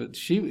person. But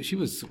she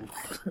was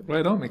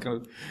right on me.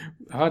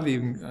 I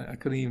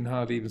couldn't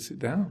hardly even sit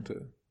down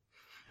to.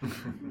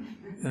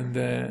 And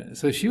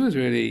so she was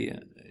really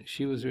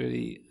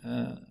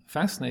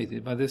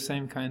fascinated by this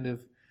same kind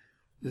of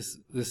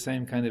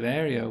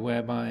area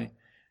whereby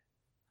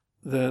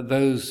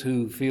those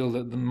who feel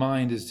that the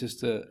mind is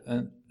just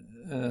a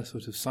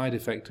sort of side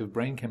effect of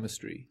brain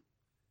chemistry,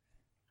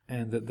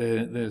 and that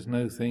there's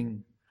no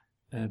thing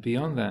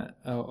beyond that,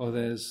 or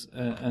there's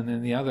and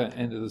then the other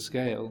end of the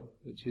scale,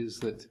 which is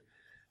that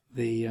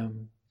the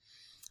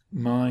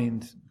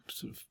mind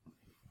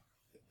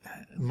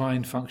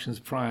functions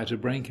prior to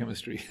brain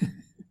chemistry,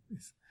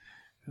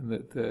 and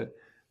that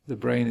the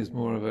brain is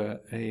more of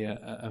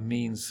a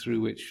means through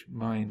which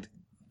mind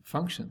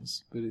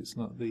functions, but it's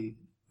not the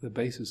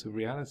basis of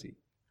reality.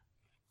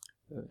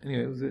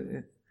 Anyway, it was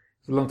a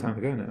long time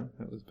ago now.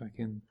 That was back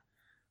in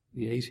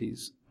the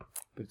 80s.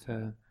 But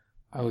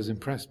I was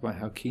impressed by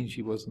how keen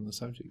she was on the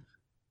subject.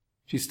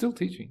 She's still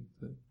teaching,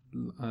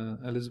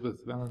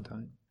 Elizabeth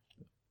Valentine.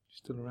 She's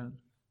still around.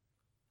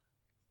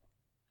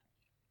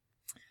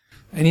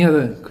 Any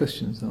other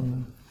questions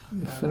on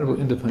the Venerable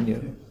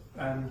Indapanyo?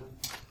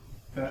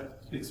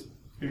 That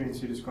experience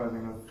you're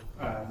describing of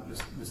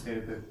the state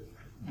of the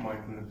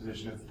mind from the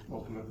position of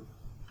ultimate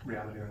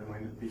reality or the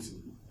mind of peace,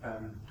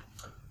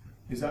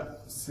 is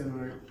that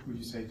similar, would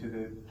you say, to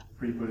the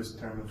pre-Buddhist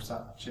term of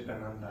Sat Chit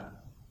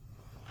Ananda?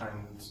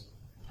 And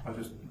I've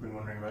just been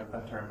wondering about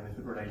that term and if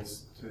it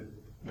relates to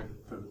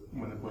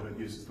when the Buddha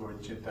uses the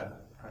word Chitta,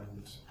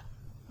 and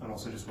I'm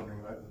also just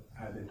wondering about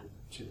how the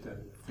Chitta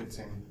fits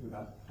in with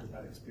that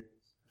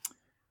experience.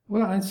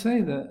 Well, I'd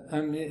say that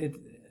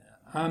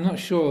I'm not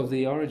sure of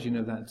the origin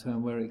of that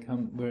term, where it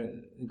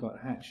got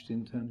hatched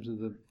in terms of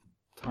the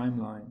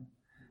timeline,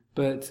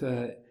 but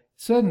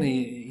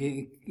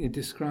certainly it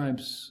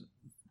describes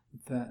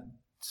that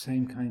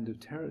same kind of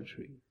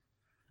territory.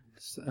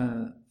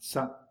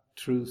 Sat,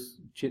 truth,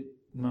 Chit,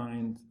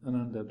 mind,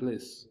 Ananda,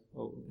 bliss,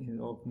 or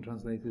often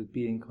translated as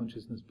being,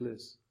 consciousness,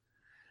 bliss.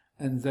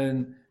 And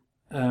then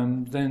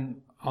on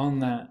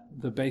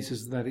the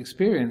basis of that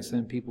experience,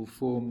 then people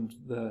formed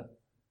the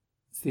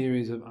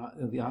theories of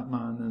the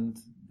Atman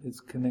and its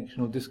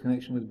connection or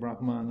disconnection with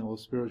Brahman, or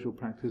spiritual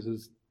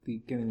practices,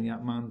 getting the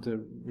Atman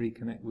to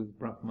reconnect with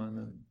Brahman,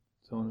 and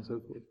so on and so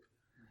forth.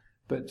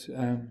 But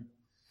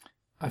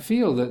I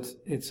feel that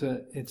it's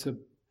a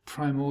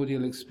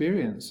primordial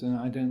experience, and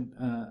I don't.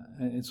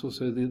 It's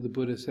also the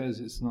Buddha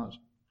says it's not.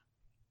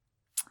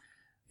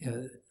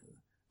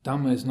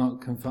 Dhamma is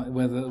not confined.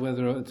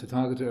 Whether a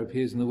Tathagata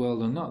appears in the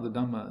world or not, the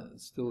Dhamma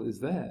still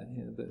is there.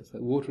 It's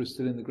like water is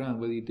still in the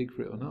ground, whether you dig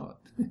for it or not.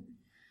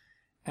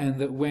 And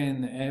that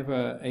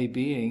whenever a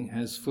being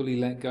has fully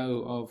let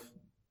go of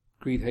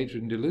greed,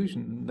 hatred, and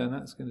delusion, then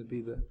that's going to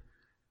be the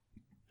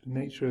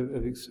nature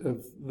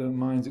of the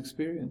mind's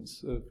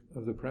experience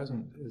of the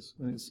present. Is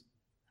when it's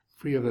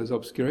free of those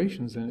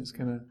obscurations, then it's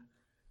going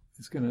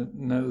to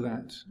know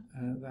that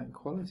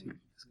quality.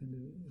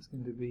 It's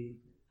going to be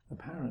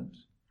apparent.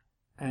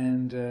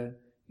 And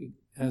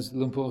as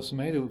Luang Por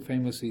Sumedho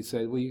famously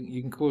said, well,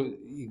 you can call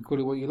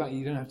it what you like.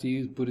 You don't have to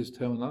use Buddhist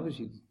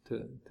terminology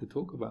to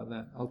talk about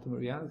that ultimate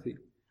reality.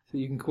 So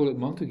you can call it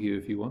Montague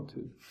if you want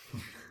to,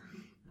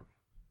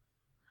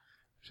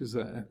 which is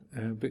a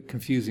bit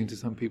confusing to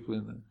some people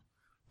in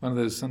one of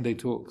those Sunday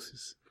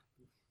talks.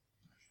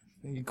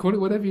 You can call it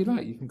whatever you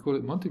like. You can call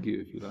it Montague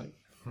if you like.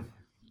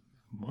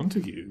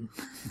 Montague.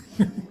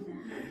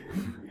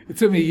 It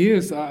took me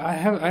years.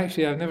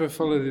 I've never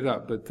followed it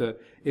up, but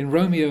in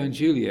Romeo and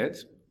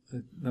Juliet,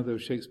 another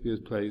of Shakespeare's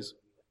plays,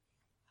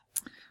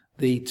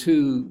 the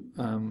two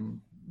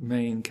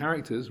main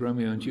characters,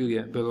 Romeo and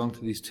Juliet, belong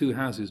to these two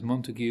houses,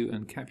 Montague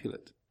and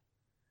Capulet,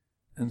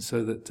 and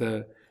so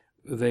that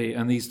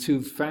these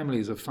two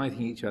families are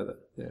fighting each other.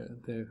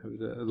 They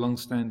have a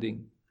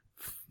long-standing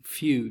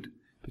feud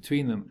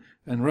between them,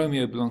 and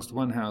Romeo belongs to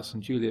one house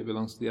and Juliet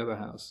belongs to the other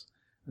house,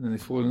 and then they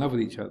fall in love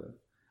with each other.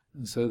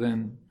 And so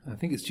then, I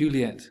think it's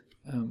Juliet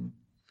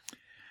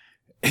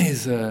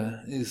is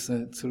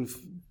sort of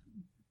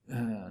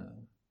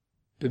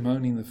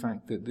bemoaning the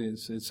fact that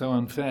it's so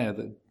unfair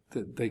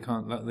that they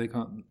can't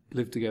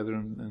live together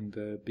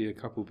and be a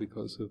couple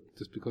because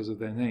of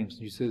their names.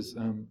 And she says,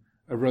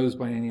 "A rose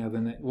by any other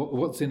name.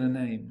 What's in a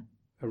name?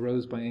 A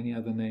rose by any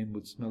other name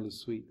would smell as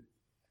sweet."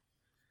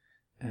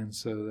 And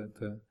so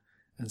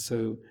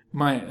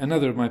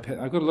another of my pet.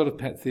 I've got a lot of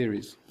pet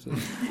theories. So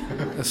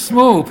a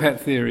small pet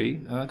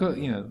theory. I got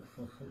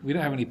we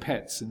don't have any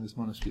pets in this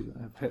monastery, but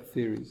I have pet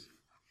theories.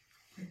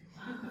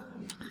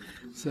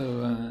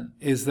 So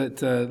is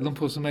that Luang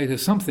Por Sumedho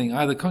something,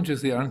 either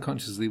consciously or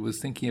unconsciously, was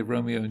thinking of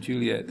Romeo and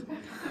Juliet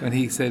when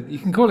he said, "You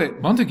can call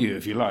it Montague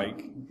if you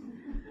like."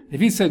 If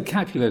he said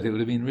Capulet, it would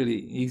have been really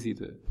easy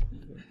it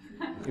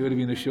would have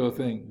been a sure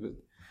thing. But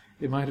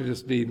it might have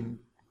just been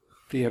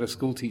he had a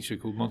school teacher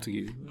called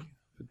Montague.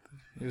 But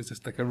it was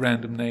just like a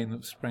random name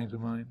that sprang to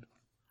mind.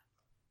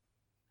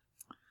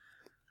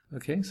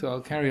 Okay, so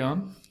I'll carry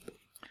on.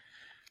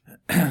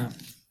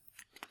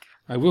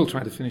 I will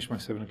try to finish by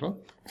 7 o'clock.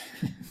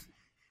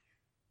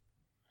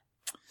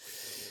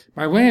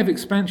 By way of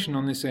expansion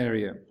on this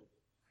area,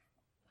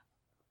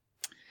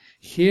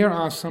 here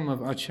are some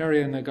of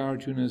Acharya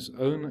Nagarjuna's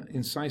own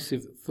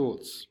incisive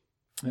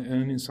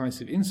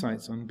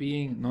insights on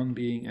being,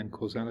 non-being, and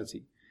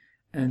causality.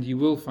 And you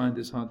will find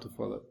this hard to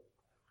follow.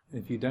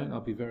 If you don't,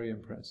 I'll be very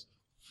impressed.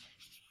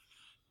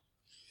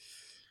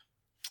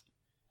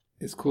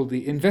 It's called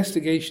the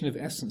Investigation of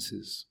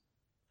Essences.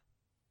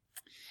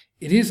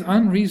 It is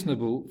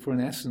unreasonable for an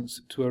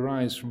essence to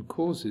arise from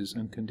causes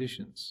and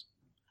conditions.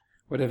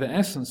 Whatever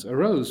essence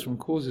arose from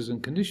causes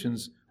and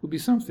conditions would be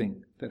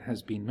something that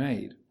has been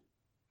made.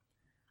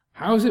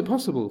 How is it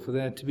possible for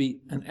there to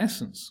be an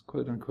essence,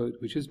 quote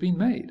unquote, which has been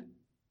made?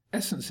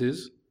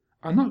 Essences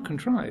are not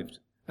contrived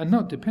and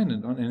not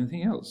dependent on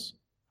anything else.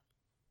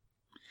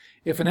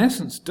 If an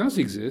essence does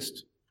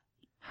exist,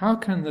 how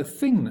can the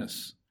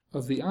thingness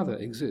of the other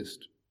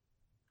exist?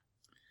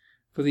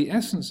 For the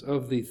essence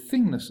of the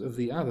thingness of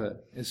the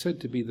other is said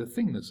to be the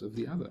thingness of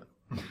the other.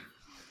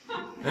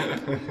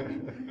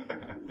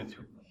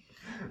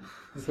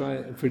 So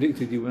I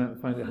predicted you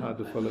wouldn't find it hard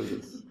to follow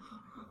this.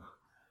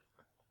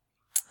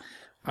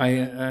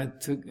 I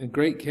took a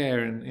great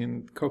care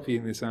in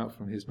copying this out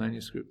from his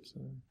manuscript.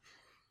 So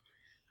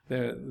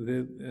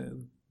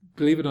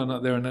believe it or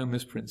not, there are no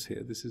misprints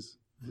here. This is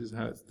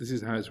how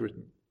it's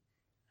written.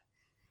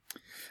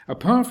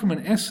 Apart from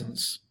an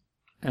essence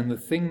and the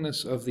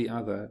thingness of the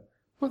other,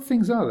 what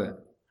things are there?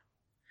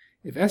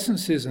 If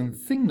essences and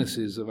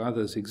thingnesses of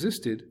others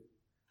existed,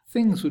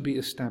 things would be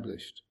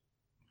established.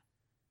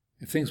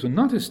 If things were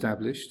not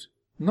established,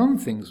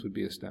 non-things would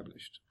be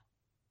established.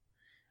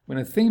 When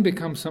a thing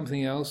becomes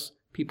something else,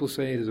 people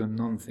say it is a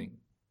non-thing.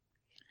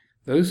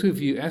 Those who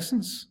view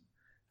essence,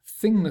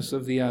 thingness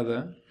of the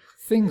other,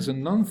 things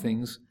and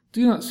non-things,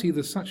 do not see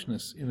the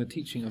suchness in the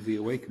teaching of the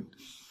awakened.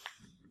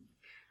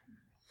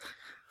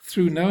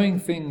 Through knowing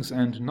things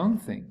and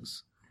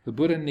non-things, the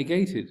Buddha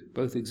negated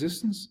both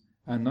existence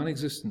and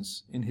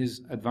non-existence in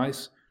his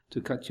advice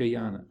to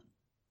Katyayana.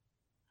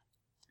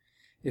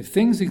 If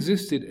things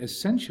existed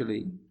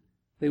essentially,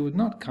 they would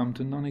not come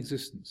to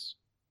non-existence.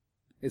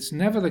 It's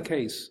never the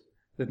case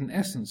that an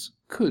essence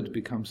could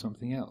become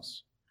something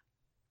else.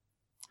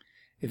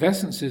 If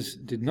essences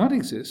did not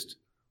exist,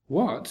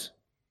 what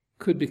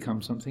could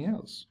become something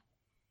else?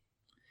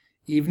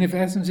 Even if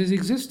essences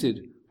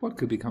existed, what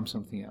could become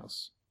something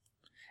else?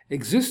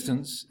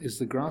 Existence is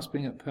the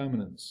grasping at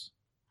permanence.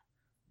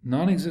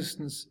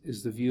 Non-existence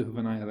is the view of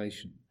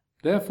annihilation.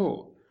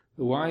 Therefore,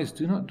 the wise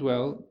do not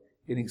dwell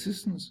in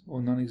existence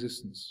or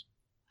non-existence.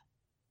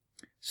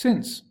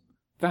 Since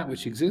that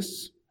which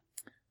exists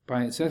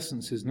by its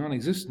essence is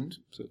non-existent,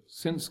 so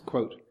since,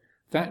 quote,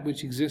 that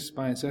which exists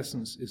by its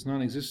essence is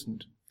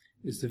non-existent,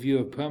 is the view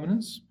of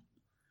permanence,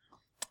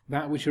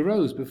 that which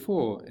arose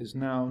before is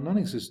now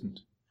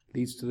non-existent,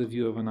 leads to the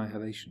view of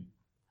annihilation.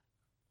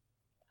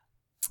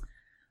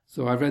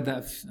 So I read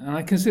that, and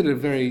I considered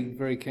very,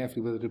 very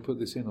carefully whether to put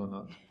this in or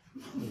not,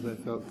 because I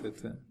felt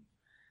that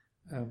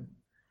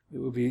it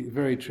would be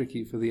very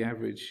tricky for the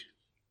average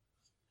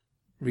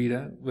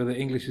reader, whether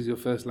English is your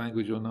first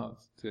language or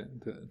not,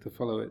 to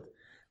follow it.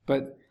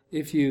 But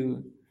if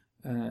you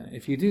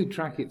do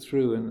track it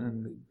through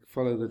and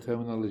follow the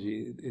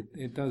terminology,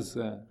 it does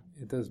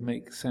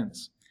make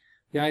sense.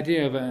 The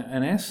idea of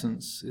an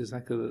essence is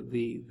like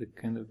the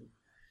kind of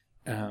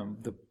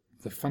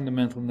the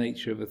fundamental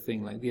nature of a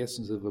thing, like the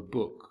essence of a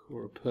book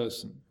or a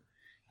person.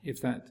 If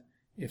that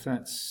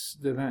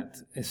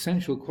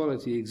essential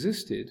quality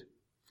existed,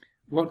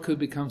 what could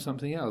become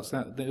something else?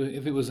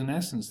 If it was an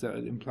essence, that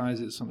implies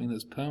it's something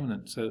that's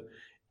permanent. So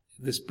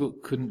this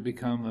book couldn't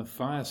become a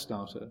fire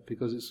starter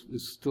because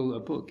it's still a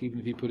book, even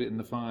if you put it in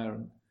the fire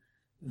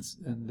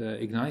and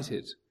ignite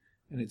it,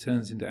 and it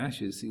turns into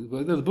ashes.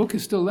 Well, the book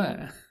is still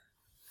there.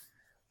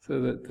 So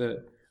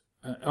that,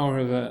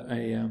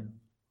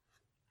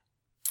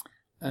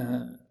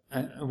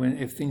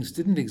 if things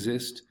didn't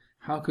exist,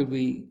 how could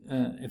we?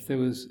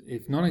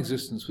 If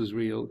non-existence was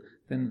real,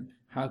 then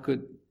how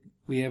could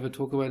we ever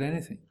talk about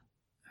anything?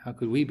 How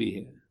could we be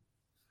here?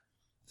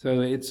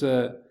 So it's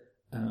a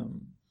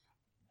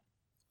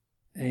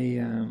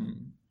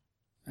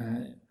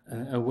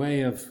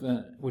way of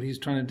what he's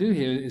trying to do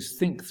here is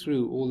think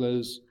through all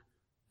those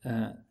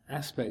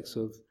aspects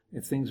of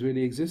if things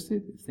really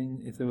existed,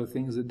 if there were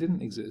things that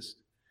didn't exist,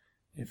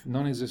 if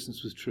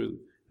non-existence was true,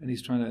 and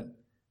he's trying to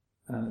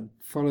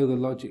follow the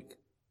logic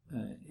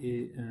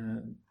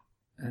and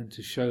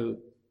to show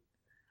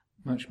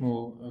much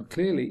more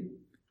clearly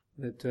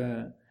that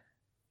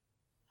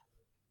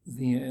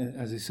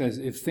as he says,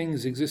 if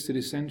things existed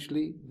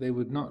essentially, they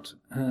would not.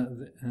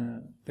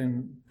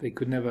 Then they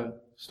could never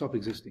stop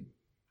existing.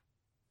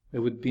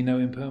 There would be no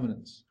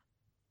impermanence.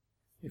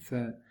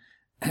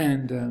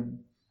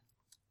 And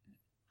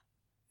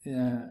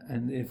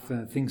if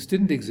things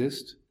didn't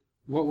exist,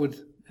 what would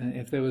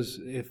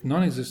if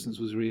non-existence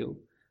was real,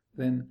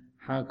 then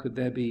how could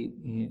there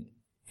be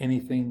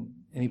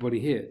anybody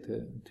here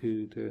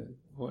to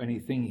or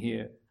anything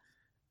here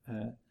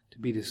to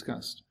be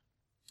discussed?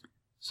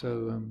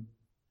 So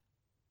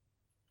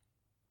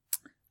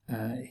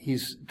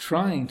he's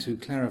trying to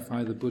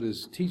clarify the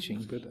Buddha's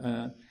teaching, but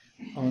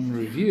on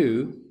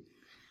review,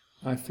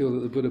 I feel that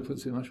the Buddha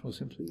puts it much more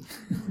simply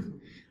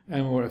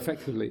and more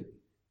effectively,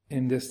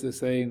 in just the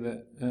saying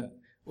that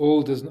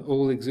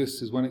all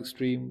exists as one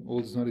extreme, all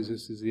does not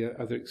exist as the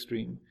other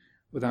extreme.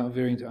 Without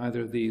veering to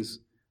either of these,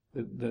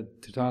 the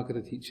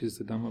Tathagata teaches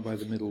the Dhamma by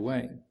the middle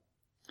way.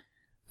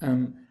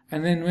 And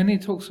then when he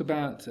talks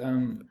about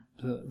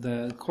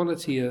the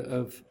quality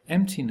of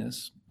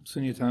emptiness,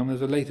 Sunyata,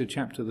 there's a later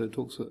chapter that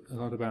talks a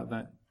lot about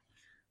that.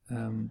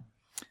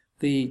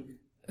 The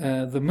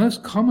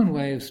most common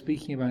way of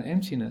speaking about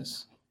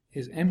emptiness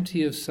is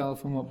empty of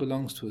self and what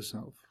belongs to a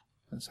self.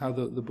 That's how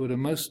the Buddha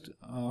most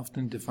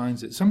often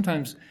defines it.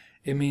 Sometimes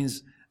it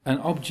means an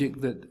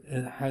object that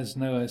has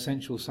no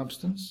essential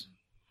substance,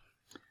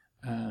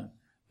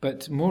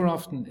 but more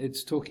often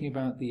it's talking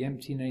about the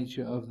empty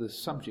nature of the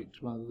subject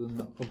rather than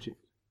the object.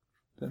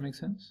 Does that make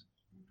sense?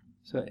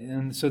 So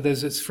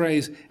there's this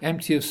phrase,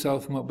 empty of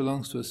self and what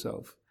belongs to a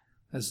self.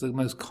 That's the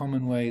most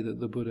common way that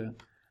the Buddha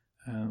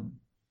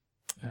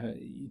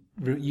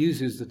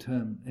uses the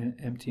term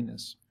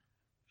emptiness.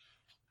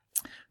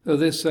 So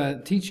this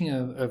teaching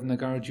of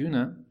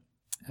Nagarjuna,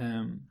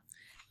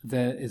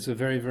 there is a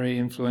very, very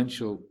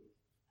influential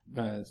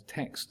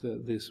text,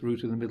 this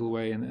Root of the Middle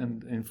Way,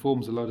 and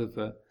informs a lot of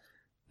the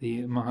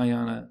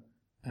Mahayana,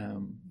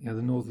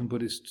 the Northern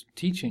Buddhist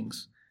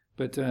teachings.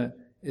 But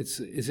it's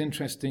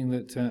interesting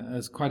that,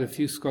 as quite a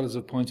few scholars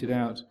have pointed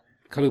out,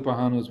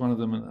 Kalupahana was one of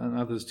them, and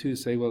others too,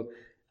 say, well,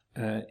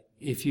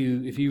 if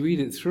you read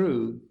it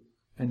through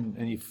and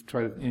you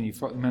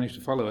manage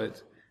to follow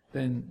it,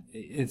 then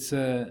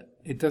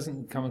it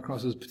doesn't come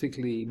across as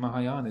particularly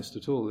Mahayanist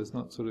at all. There's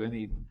not sort of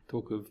any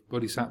talk of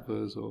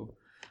bodhisattvas or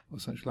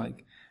such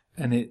like.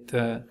 And it,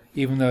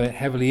 even though it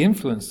heavily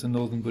influenced the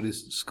Northern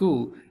Buddhist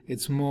school,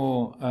 it's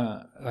more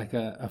like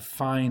a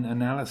fine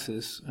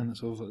analysis and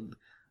sort of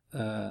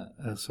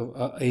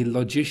a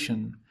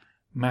logician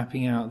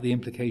mapping out the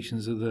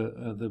implications of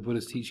the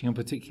Buddha's teaching, and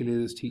particularly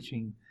this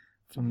teaching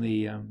from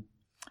the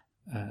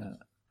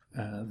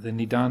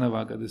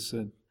Nidana-vagga,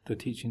 the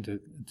teaching to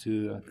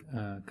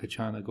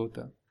Kachana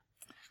Gota.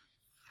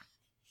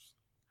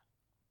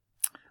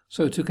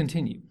 So to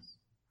continue.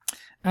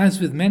 As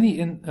with many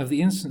of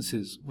the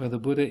instances where the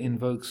Buddha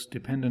invokes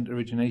dependent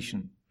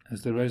origination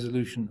as the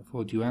resolution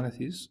for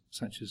dualities,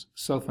 such as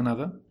self and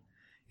other,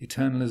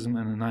 eternalism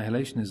and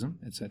annihilationism,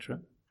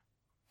 etc.,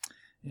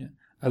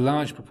 a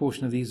large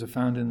proportion of these are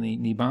found in the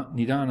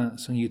Nidana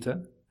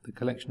Samyutta, the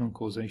collection on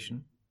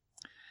causation.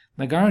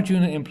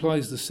 Nagarjuna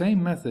employs the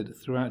same method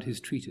throughout his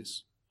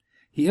treatise.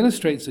 He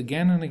illustrates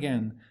again and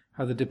again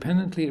how the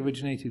dependently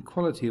originated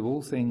quality of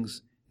all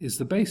things is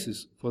the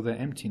basis for their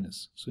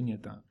emptiness,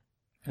 sunyata.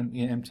 and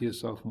empty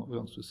yourself from what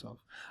belongs to self.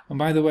 And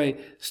by the way,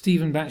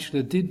 Stephen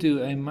Batchelor did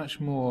do a much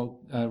more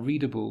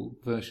readable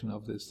version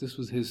of this. This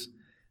was his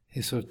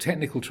sort of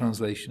technical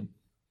translation.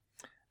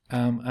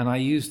 And I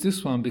used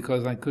this one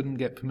because I couldn't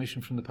get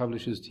permission from the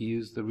publishers to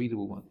use the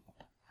readable one.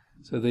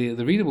 So the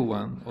readable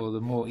one, or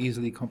the more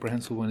easily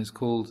comprehensible one, is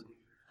called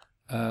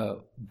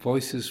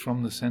Voices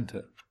from the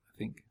Center, I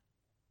think.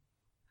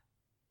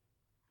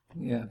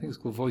 Yeah, I think it's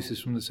called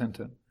Voices from the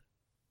Center.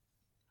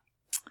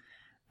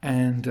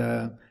 And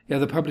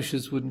the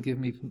publishers wouldn't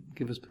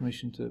give us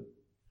permission to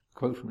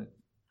quote from it.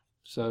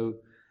 So,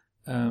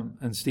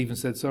 and Stephen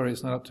said, "Sorry,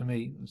 it's not up to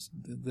me.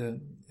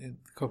 The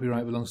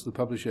copyright belongs to the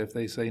publisher. If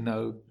they say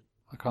no,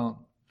 I can't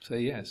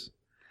say yes."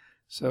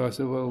 So I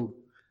said, "Well,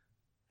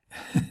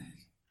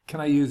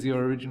 can I use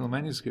your original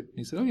manuscript?" And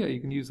he said, "Oh yeah,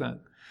 you can use that."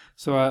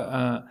 So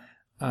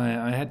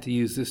I had to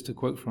use this to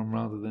quote from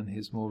rather than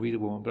his more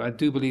readable one. But I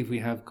do believe we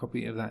have a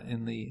copy of that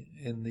in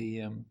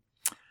the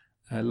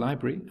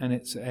library, and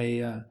it's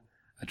a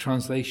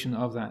translation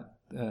of that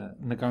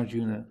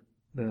Nagarjuna,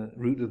 the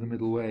route of the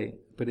middle way.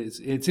 But it's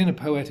in a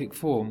poetic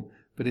form,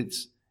 but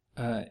it's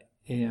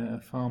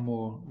far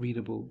more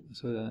readable.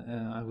 So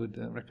I would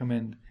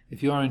recommend,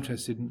 if you are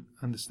interested in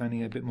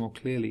understanding it a bit more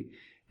clearly,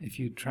 if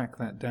you track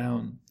that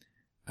down,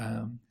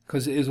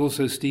 because it is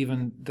also,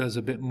 Stephen does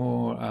a bit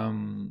more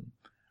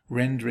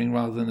rendering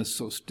rather than a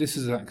sort of, this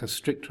is like a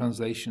strict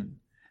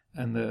translation,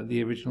 and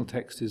the original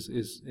text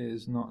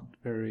is not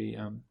very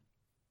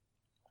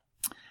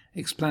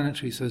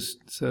explanatory.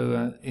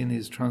 So in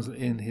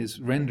his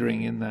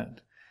rendering in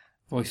that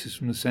Voices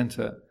from the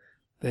Center,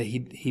 that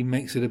he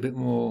makes it a bit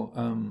more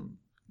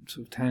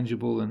sort of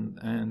tangible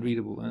and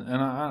readable,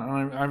 and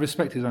I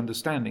respect his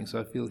understanding. So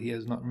I feel he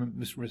has not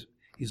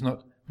he's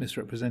not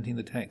misrepresenting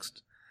the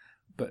text,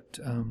 but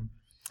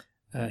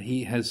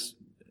he has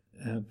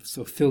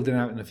sort of filled it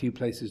out in a few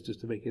places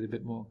just to make it a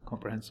bit more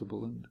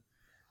comprehensible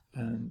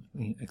and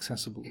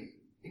accessible.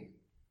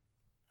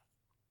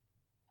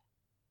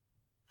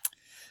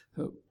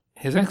 So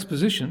his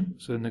exposition,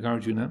 so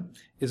Nagarjuna,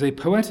 is a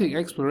poetic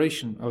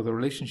exploration of the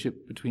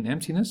relationship between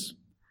emptiness,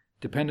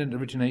 dependent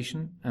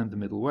origination, and the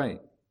middle way.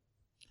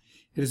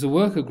 It is a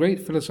work of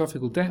great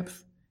philosophical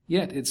depth,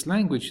 yet its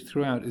language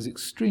throughout is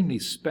extremely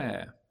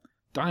spare,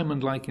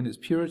 diamond-like in its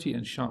purity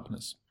and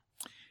sharpness.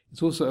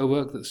 It's also a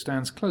work that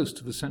stands close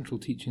to the central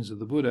teachings of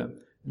the Buddha,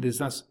 and is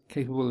thus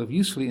capable of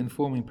usefully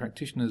informing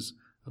practitioners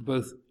of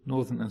both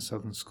northern and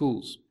southern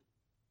schools.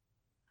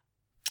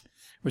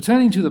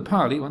 Returning to the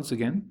Pali once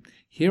again,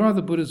 here are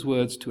the Buddha's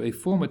words to a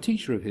former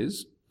teacher of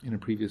his, in a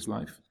previous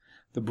life,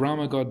 the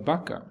Brahma god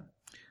Bhakka,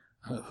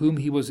 whom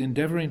he was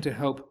endeavoring to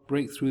help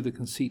break through the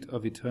conceit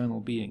of eternal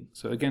being.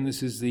 So again,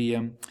 this is the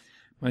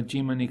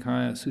Majjhima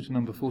Nikaya, Sutta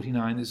number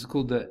 49. This is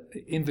called the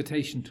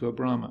Invitation to a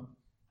Brahma.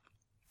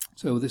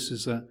 So this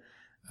is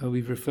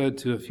we've referred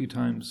to a few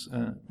times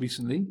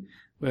recently,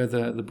 where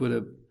the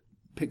Buddha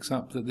picks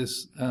up that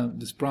this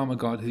Brahma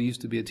god, who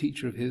used to be a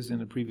teacher of his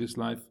in a previous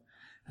life,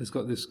 has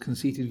got this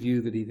conceited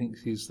view that he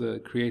thinks he's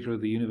the creator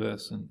of the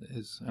universe, and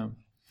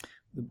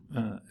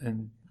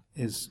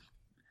is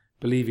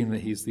believing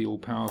that he's the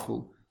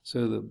all-powerful.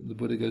 So the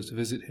Buddha goes to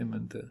visit him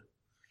and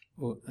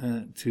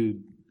to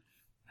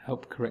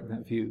help correct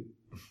that view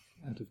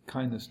out of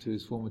kindness to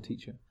his former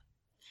teacher.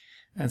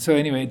 And so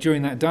anyway,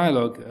 during that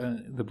dialogue,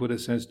 the Buddha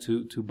says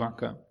to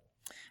Bhakka,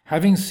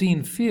 "Having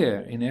seen fear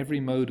in every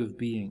mode of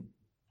being,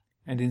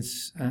 and in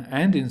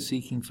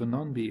seeking for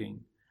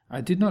non-being, I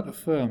did not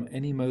affirm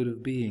any mode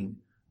of being,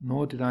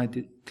 nor did I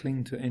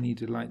cling to any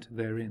delight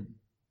therein.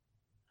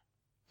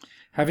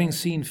 Having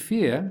seen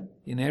fear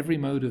in every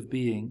mode of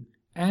being,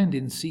 and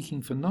in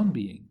seeking for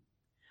non-being,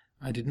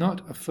 I did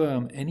not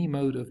affirm any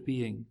mode of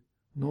being,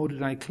 nor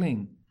did I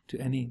cling to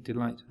any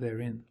delight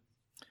therein."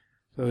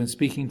 So in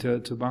speaking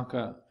to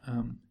Bhakka,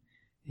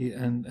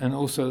 and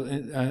also,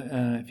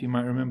 if you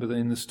might remember that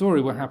in the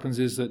story, what happens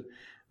is that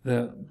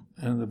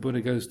the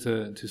Buddha goes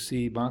to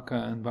see Bhakka,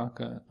 and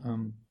Bhakka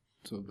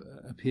sort of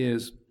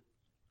appears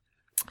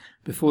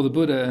before the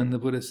Buddha, and the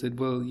Buddha said,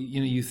 "Well,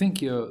 you think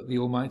you're the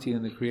Almighty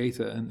and the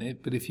Creator,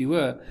 but if you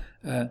were,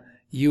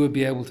 you would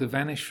be able to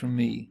vanish from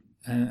me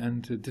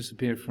and to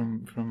disappear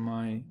from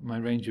my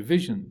range of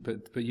vision,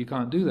 but you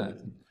can't do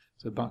that."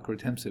 So Bhakka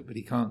attempts it, but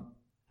he can't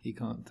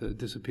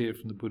disappear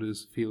from the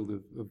Buddha's field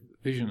of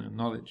vision and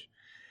knowledge.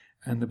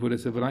 And the Buddha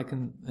said, "But I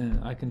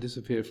can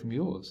disappear from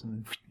yours."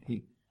 And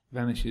he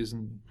vanishes,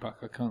 and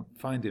Bhakka can't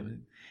find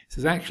him. He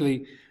says,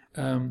 actually,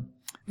 I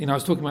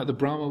was talking about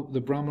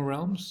the Brahma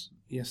realms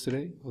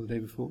yesterday or the day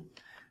before,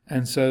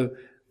 and so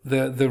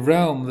the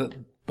realm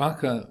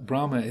that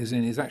Brahma is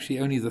in is actually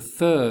only the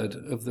third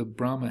of the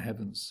Brahma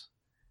heavens.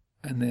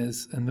 And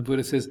the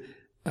Buddha says,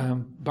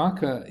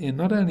 Bhakka,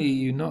 not only are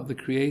you not the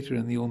Creator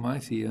and the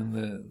Almighty and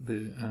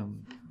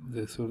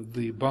the sort of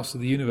the boss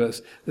of the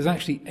universe, there's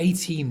actually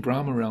 18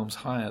 Brahma realms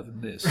higher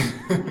than this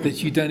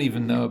that you don't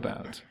even know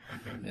about.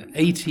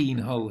 18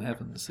 whole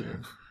heavens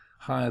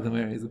higher than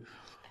where he is.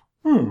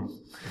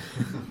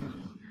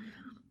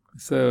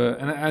 So,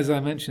 and as I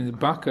mentioned,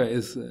 Bhakka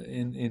is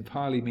in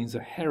Pali means a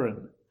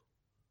heron.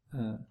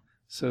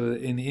 So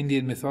in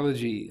Indian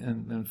mythology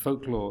and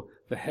folklore,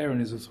 the heron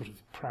is a sort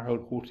of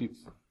proud, haughty,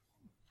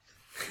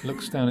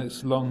 looks down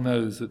its long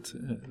nose at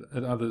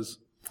others.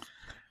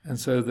 And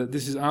so that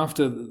this is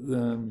after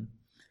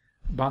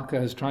Baka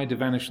has tried to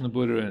vanish from the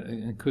Buddha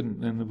and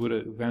couldn't, and the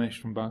Buddha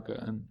vanished from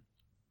Baka. And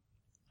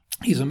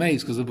he's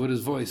amazed because the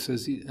Buddha's voice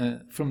says,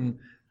 from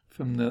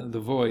the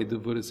void, the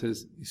Buddha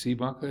says, "You see,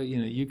 Baka,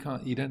 you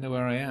don't know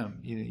where I am.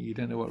 You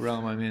don't know what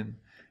realm I'm in.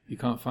 You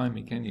can't find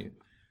me, can you?"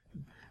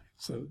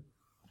 So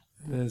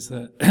there's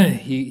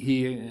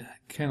he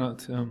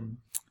cannot sort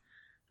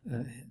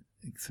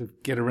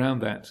of get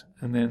around that.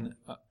 And then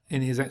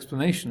in his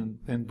explanation,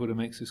 then Buddha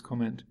makes this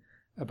comment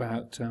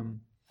about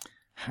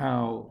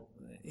how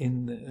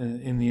in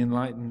the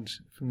enlightened,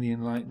 from the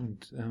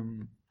enlightened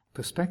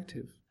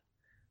perspective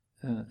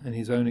and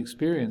his own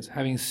experience,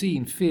 having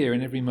seen fear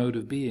in every mode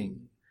of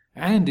being,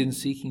 and in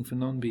seeking for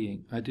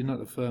non-being, I do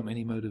not affirm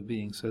any mode of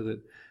being, so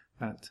that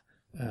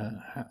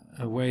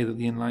a way that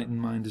the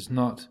enlightened mind is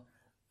not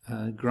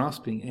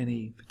grasping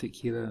any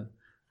particular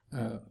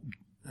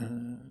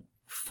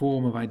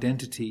form of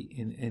identity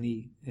in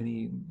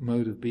any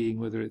mode of being,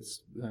 whether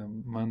it's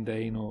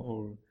mundane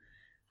or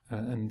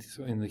and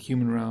in the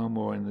human realm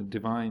or in the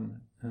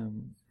divine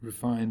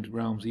refined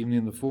realms, even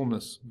in the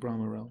formless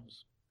Brahma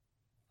realms.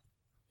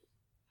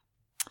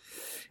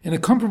 In a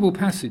comparable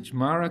passage,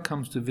 Mara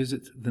comes to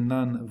visit the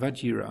nun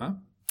Vajira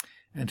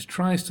and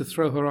tries to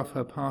throw her off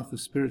her path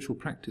of spiritual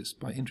practice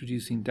by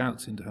introducing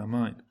doubts into her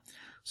mind.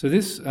 So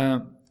this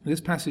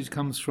passage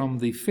comes from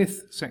the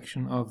 5th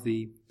section of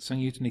the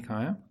Samyutta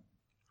Nikaya,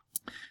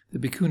 the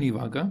Bhikkhuni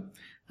Vagga,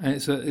 and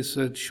it's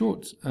a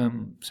short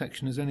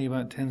section. There's only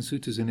about 10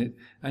 suttas in it,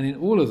 and in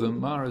all of them,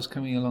 Mara's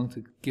coming along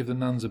to give the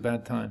nuns a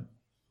bad time,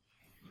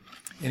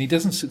 and he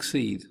doesn't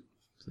succeed.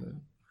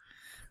 So,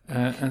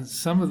 and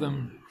some of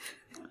them,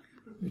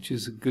 which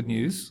is good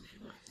news,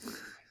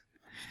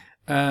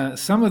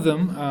 some of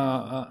them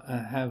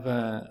have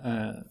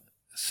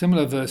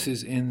similar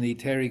verses in the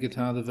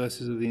Therigatha, the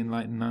verses of the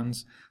enlightened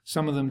nuns.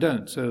 Some of them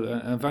don't. So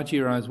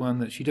Vajira is one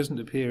that she doesn't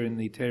appear in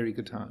the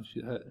Therigatha,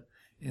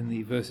 in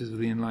the verses of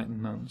the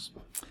enlightened nuns.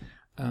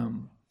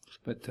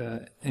 But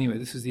anyway,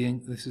 this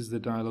is the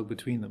dialogue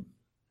between them.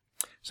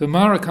 So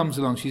Mara comes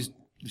along. She's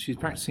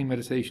practicing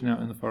meditation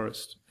out in the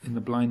forest, in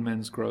the blind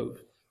men's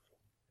grove.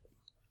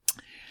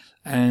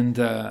 And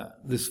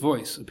this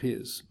voice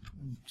appears.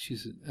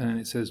 And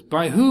it says,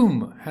 "By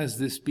whom has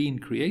this been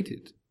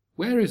created?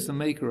 Where is the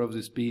maker of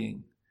this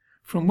being?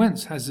 From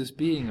whence has this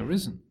being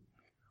arisen?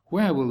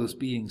 Where will this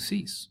being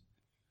cease?"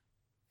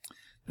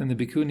 Then the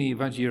Bhikkhuni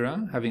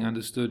Vajira, having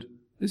understood,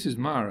 this is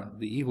Mara,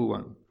 the evil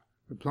one,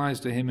 replies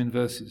to him in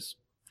verses,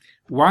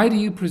 "Why do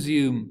you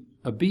presume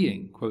a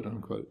being, quote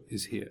unquote,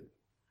 is here?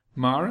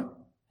 Mara,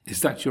 is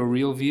that your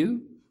real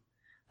view?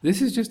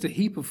 This is just a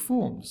heap of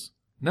forms.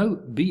 No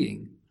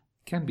being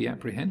can be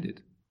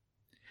apprehended.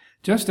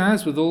 Just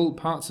as with all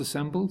parts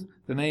assembled,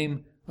 the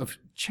name of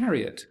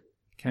chariot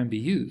can be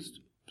used."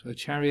 So a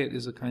chariot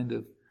is a kind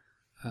of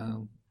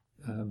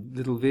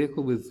little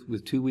vehicle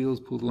with 2 wheels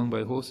pulled along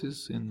by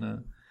horses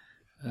in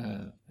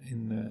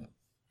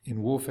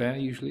warfare,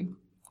 usually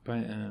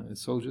by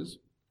soldiers.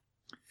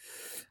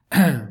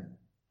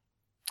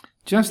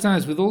 Just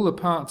as with all the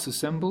parts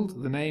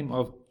assembled, the name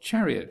of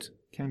chariot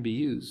can be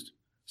used.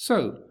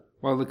 So,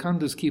 while the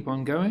khandhas keep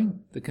on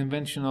going, the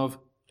convention of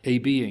a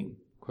being,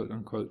 quote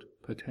unquote,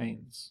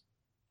 pertains.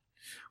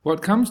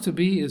 What comes to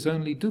be is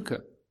only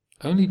dukkha.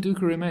 Only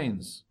dukkha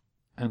remains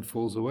and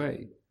falls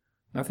away.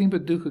 Nothing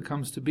but dukkha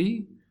comes to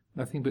be,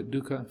 nothing but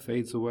dukkha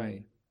fades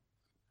away.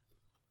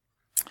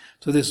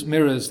 So this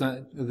mirrors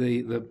that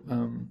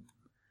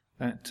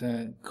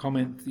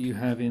comment that you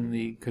have in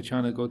the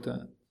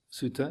Kachanagota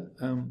Sutta.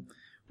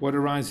 What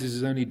arises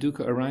is only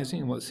dukkha arising,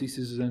 and what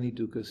ceases is only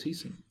dukkha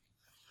ceasing.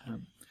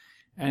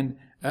 And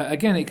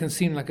again, it can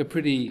seem like a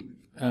pretty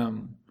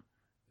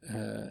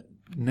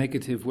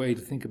negative way to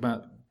think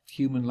about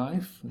human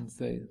life, and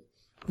say,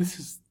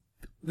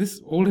 this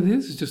all it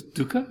is just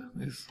dukkha.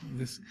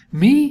 This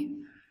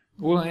me,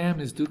 all I am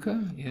is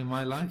dukkha.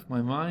 My life,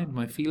 my mind,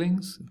 my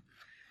feelings.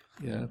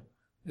 Yeah,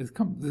 there's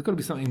got to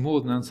be something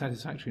more than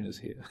unsatisfactoriness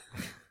here.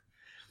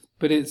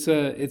 But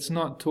it's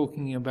not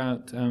talking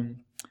about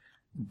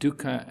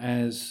dukkha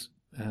as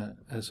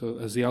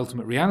the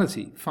ultimate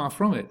reality. Far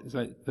from it. It's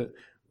like that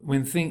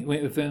when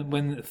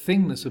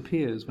thingness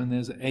appears, when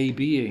there's a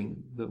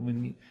being, that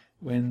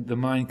when the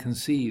mind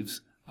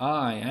conceives,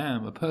 I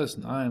am a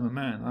person, I am a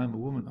man, I am a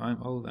woman, I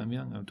am old, I'm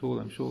young, I'm tall,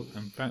 I'm short,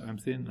 I'm fat, I'm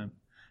thin, I'm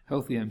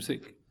healthy, I'm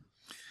sick.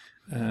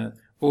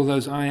 All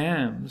those I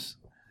ams,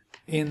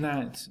 in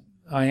that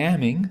I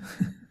aming,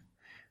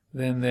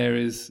 then there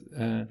is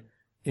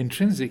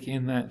intrinsic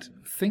in that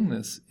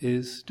thingness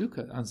is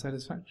dukkha,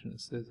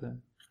 unsatisfactoriness.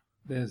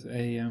 There's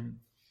a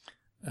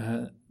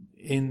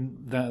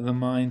in that the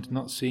mind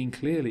not seeing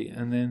clearly,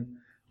 and then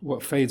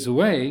what fades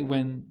away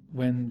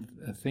when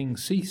a thing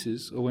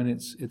ceases, or when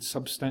its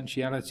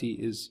substantiality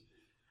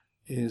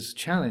is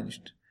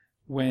challenged,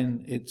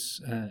 when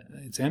its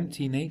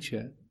empty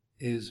nature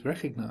is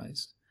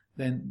recognized,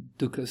 then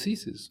dukkha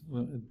ceases.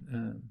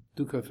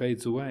 Dukkha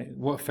fades away.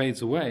 What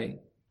fades away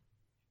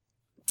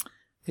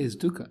is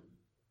dukkha.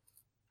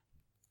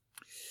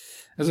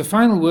 As a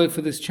final word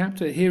for this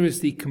chapter, here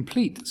is the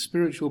complete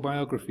spiritual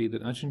biography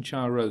that Ajahn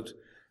Chah wrote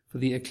for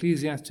the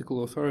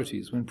ecclesiastical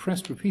authorities when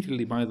pressed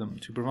repeatedly by them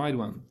to provide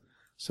one,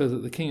 so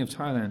that the King of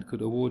Thailand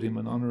could award him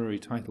an honorary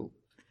title.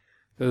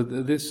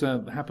 This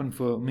happened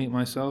for me,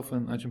 myself,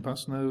 and Ajahn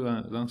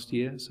Pasno last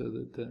year, so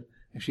that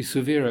actually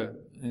Suvira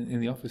in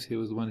the office here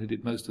was the one who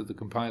did most of the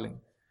compiling.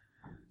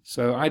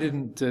 So I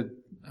didn't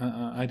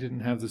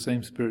have the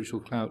same spiritual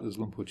clout as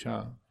Luang Por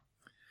Chah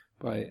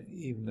by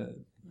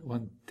even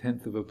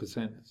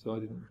 0.1%.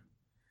 So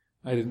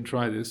I didn't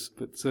try this,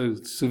 but so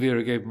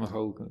Suvira gave him a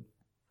whole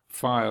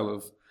file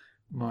of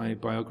my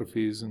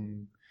biographies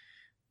and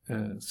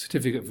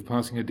certificate for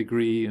passing a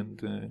degree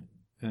and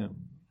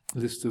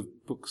list of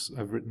books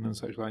I've written and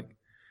such like.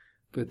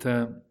 But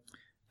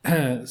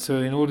so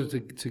in order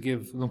to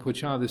give Luang Por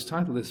Chah this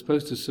title, they're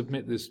supposed to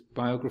submit this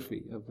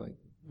biography of like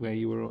where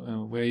you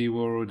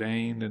were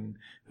ordained and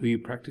who you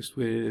practiced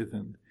with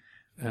and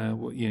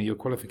what your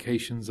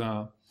qualifications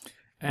are.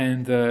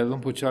 And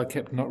Luang Por Chah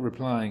kept not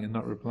replying and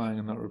not replying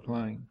and not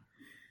replying.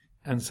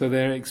 And so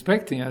they're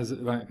expecting, as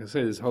like I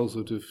say, this whole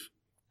sort of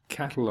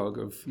catalogue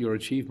of your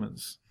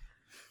achievements.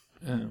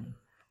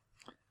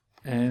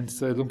 And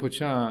so Luang Por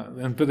Chah,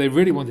 but they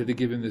really wanted to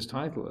give him this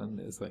title, and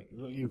it's like,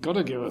 look, you've got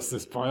to give us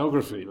this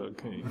biography,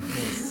 look,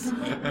 yes,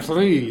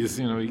 please,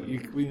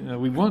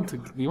 we want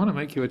to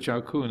make you a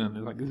Chao Kun,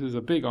 and like this is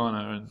a big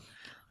honor,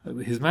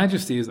 and His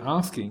Majesty is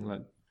asking,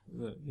 like,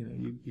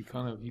 you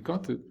got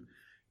to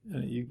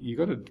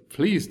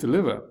please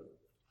deliver.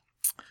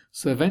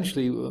 So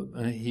eventually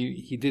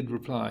he did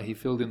reply. He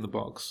filled in the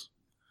box,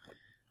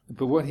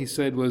 but what he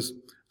said was,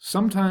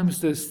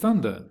 sometimes there's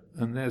thunder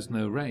and there's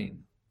no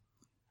rain.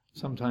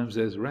 Sometimes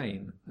there's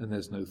rain and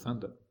there's no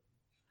thunder.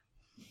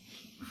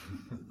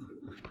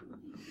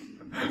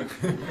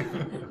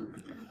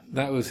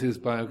 That was his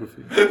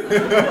biography.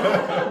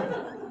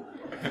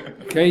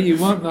 Okay, you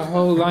want the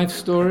whole life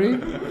story?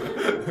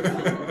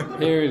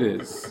 Here it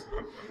is.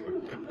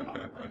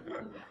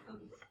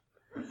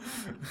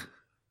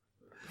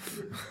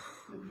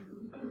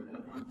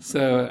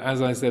 So,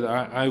 as I said,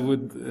 I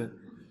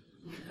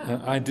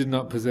did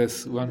not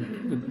possess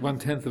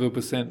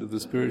 0.1% of the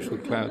spiritual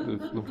clout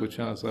of Luang Por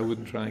Chah, so I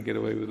wouldn't try and get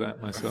away with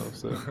that myself.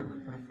 So,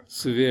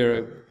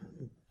 Suvira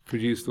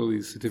produced all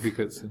these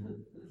certificates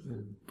and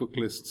book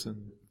lists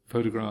and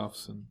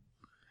photographs and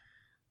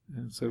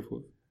so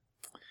forth.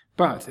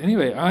 But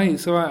anyway, I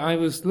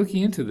was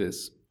looking into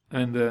this,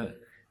 and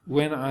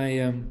when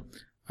I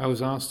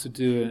was asked to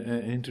do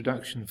an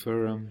introduction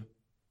for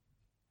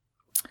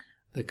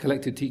the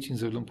collected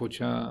teachings of Luang Por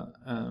Chah.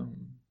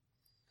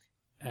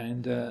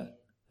 And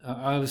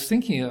I was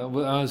thinking, I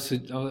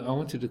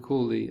wanted to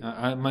call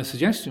my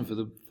suggestion for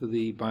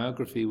the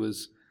biography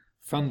was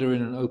 "Thunder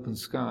in an Open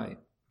Sky,"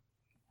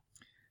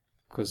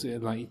 because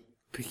like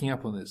picking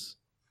up on this,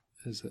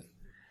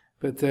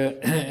 but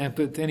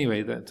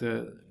anyway, that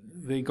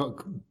they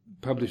got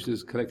published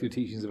as Collected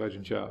Teachings of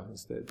Ajahn Chah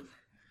instead,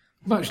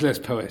 much less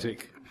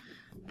poetic.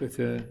 But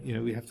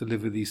we have to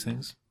live with these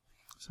things.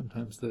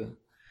 Sometimes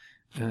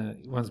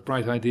one's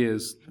bright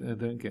ideas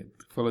don't get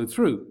followed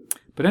through.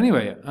 But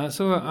anyway,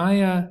 so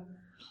I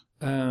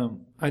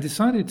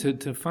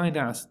decided to find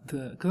out,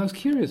 because I was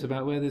curious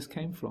about where this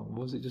came from.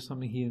 Was it just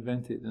something he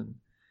invented?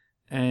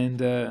 And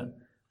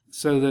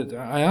so that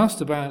I asked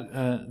about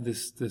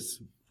this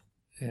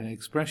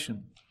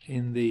expression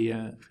in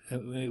the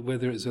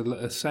whether it's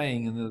a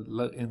saying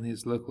in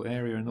his local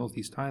area in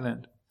northeast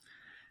Thailand,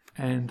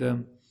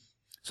 and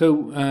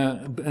so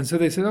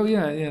they said, oh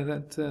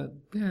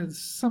it's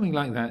something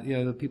like that.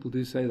 Yeah, the people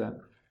do say that,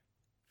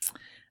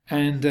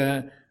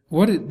 and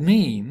what it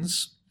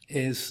means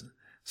is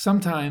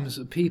sometimes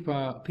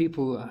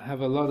people have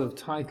a lot of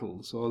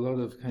titles or a lot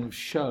of kind of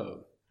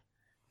show.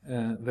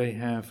 They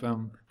have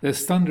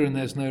there's thunder and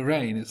there's no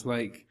rain. It's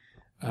like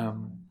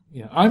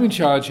I'm in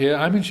charge here.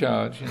 I'm in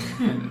charge.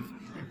 And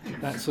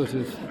that sort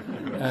of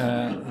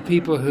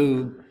people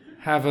who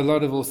have a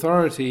lot of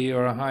authority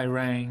or a high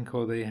rank,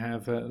 or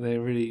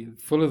they're really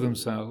full of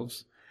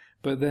themselves,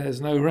 but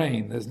there's no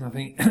rain. There's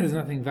nothing. There's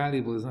nothing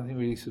valuable. There's nothing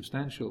really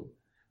substantial.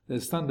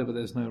 There's thunder, but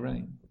there's no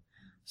rain.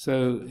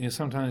 So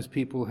sometimes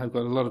people have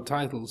got a lot of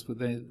titles, but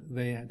they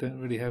don't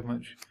really have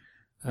much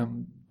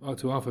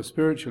to offer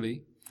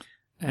spiritually.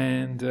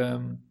 And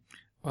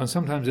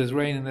sometimes there's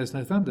rain and there's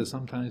no thunder.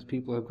 Sometimes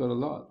people have got a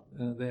lot.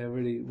 They're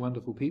really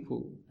wonderful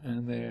people,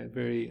 and they're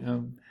very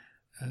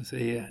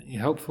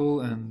helpful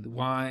and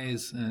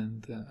wise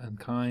and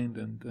kind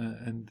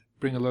and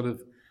bring a lot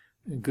of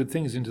good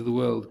things into the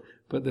world.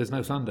 But there's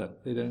no thunder.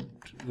 They're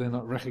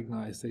not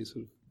recognized. They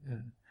sort of,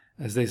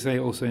 as they say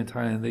also in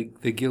Thailand,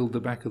 they gild the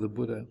back of the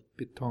Buddha,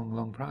 bit tong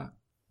long pra,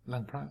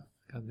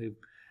 and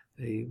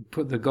they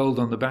put the gold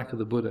on the back of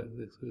the Buddha.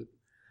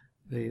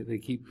 They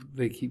keep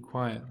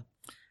quiet,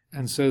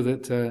 and so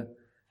that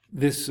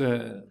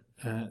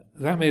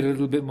that made a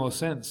little bit more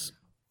sense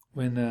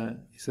when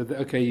he said that,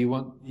 okay, you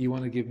want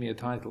to give me a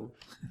title,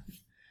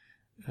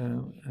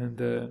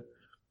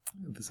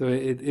 so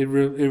it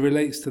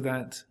relates to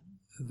that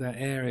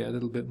area a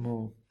little bit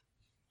more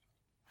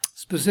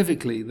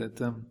specifically, that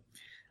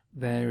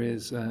there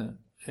is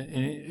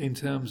in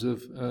terms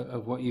of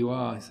what you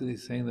are. So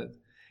he's saying that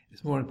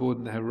it's more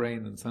important to have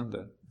rain than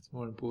thunder. It's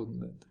more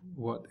important that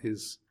what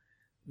is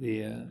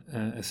the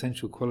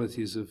essential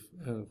qualities of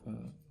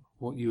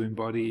what you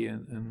embody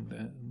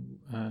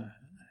and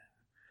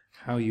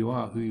how you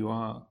are, who you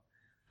are,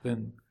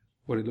 than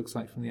what it looks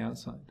like from the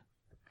outside.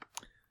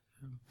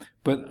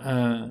 But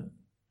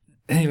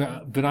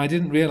anyway, but I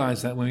didn't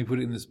realize that when we put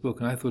it in this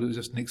book, and I thought it was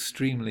just an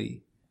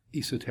extremely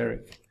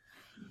esoteric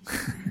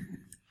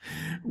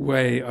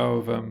way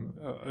of.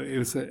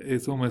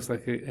 It's almost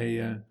like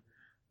a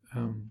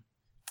kind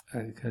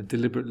of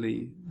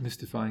deliberately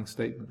mystifying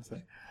statement. It's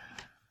like,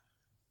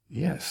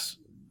 yes,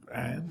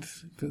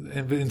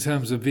 but in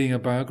terms of being a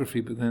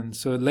biography, but then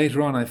so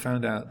later on I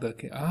found out that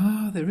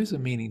there is a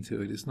meaning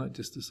to it. It's not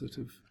just a sort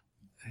of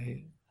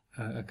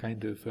a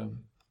kind of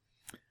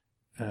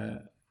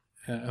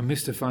a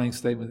mystifying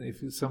statement.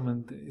 If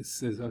someone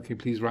says, "Okay,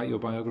 please write your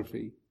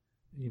biography,"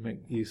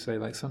 you say,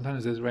 like,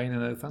 sometimes there's rain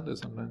and no thunder.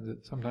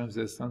 Sometimes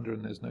there's thunder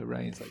and there's no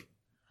rain. It's like,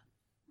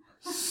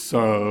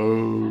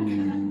 so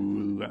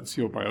that's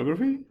your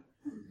biography?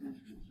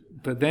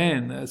 But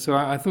then, so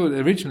I thought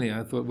originally,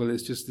 well,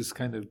 it's just this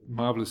kind of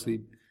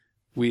marvelously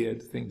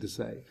weird thing to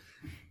say.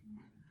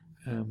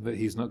 That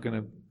he's not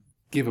going to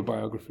give a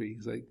biography.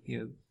 He's like,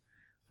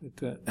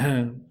 but,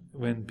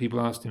 when people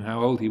asked him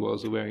how old he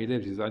was or where he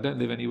lived, he said, "I don't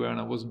live anywhere and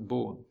I wasn't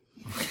born.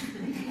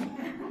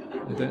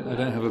 I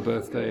don't have a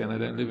birthday and I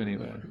don't live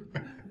anywhere."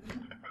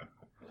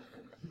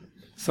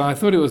 So I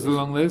thought it was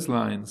along those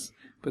lines.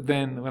 But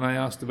then when I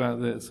asked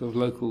about the sort of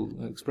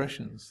local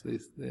expressions,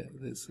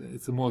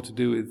 it's more to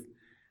do with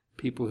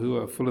people who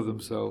are full of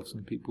themselves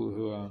and people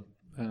who are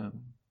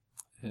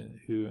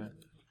who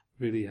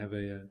really have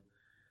a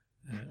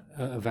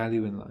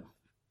value in life.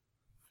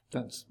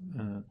 That's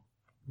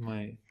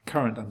my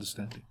current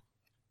understanding.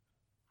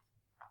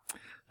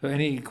 So,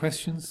 any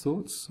questions,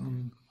 thoughts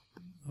on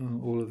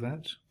all of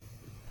that?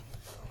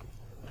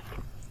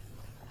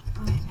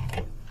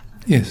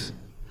 Yes.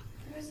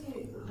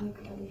 Firstly,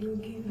 you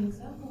gave an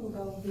example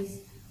about this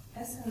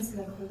essence,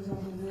 like for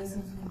example the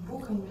essence of a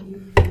book, and if you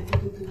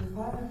put it to the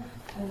fire,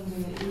 and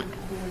if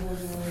there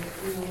was a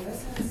real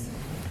essence,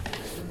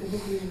 the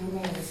book will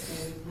remain, so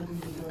it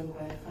wouldn't be burned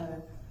by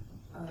fire.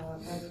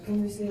 But can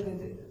you say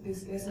that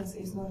this essence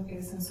is not the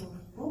essence of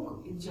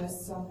book? It's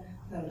just some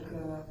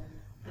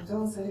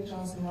protons,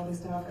 electrons, and all this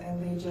stuff,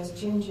 and they're just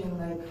changing.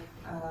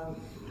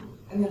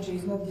 Energy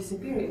is not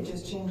disappearing; it's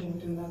just changing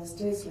to another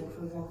state. Like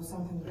for example,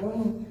 something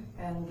burning,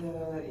 and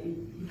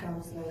it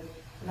becomes like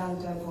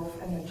another type of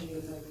energy.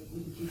 Like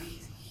it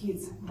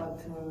heats,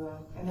 but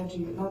energy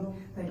not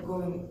like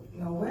going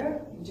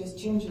nowhere. It just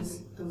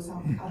changes to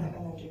some other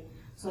energy.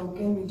 So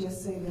can we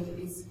just say that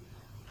its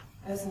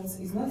essence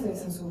is not the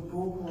essence of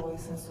book or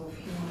essence of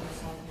human or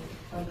something,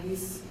 but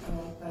this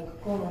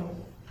like common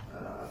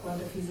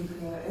quantum physics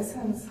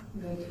essence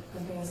that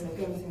contains like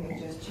everything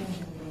is just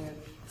changing their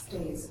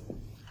states?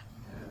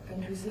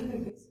 Can you say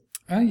like this?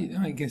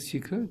 I guess you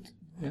could,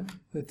 yeah.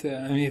 But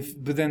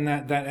but then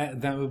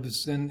that would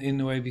in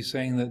a way be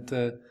saying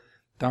that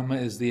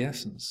Dhamma is the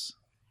essence,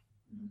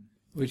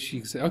 which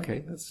you could say,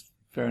 okay, that's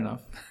fair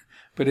enough.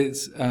 But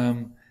it's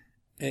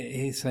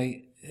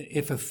like,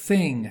 if a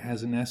thing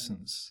has an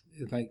essence,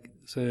 and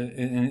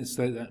it's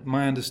that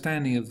my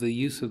understanding of the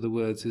use of the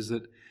words is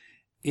that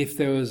if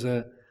there was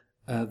that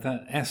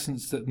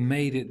essence that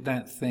made it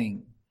that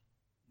thing,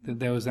 that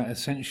there was that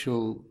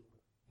essential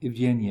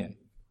ivyenye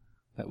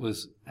that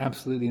was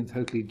absolutely and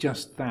totally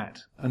just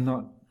that, and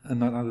not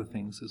other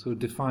things, that sort of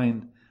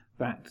defined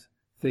that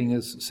thing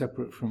as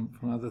separate from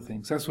other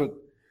things. That's what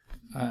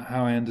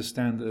how I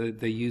understand that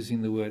they're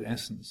using the word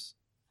essence.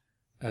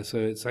 So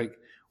it's like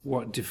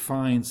what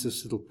defines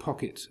this little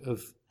pocket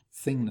of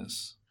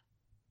thingness.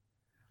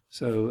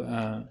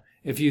 So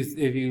if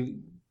you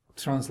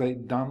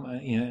translate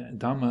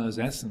Dhamma as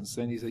essence,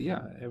 then you say,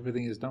 yeah,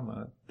 everything is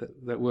Dhamma.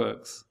 That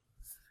works.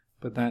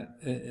 But that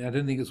I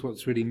don't think it's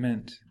what's really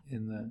meant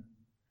in the.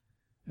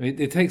 I mean,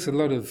 it takes a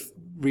lot of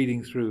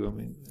reading through.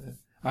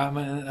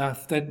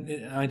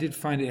 I did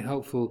find it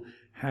helpful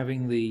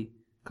having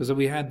because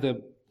we had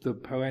the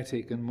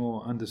poetic and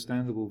more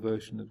understandable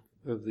version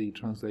of the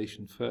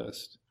translation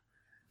first,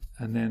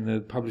 and then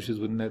the publishers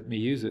wouldn't let me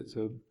use it,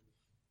 so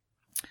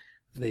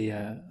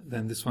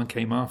then this one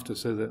came after,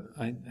 so that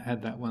I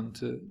had that one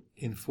to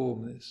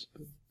inform this.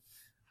 But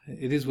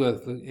it is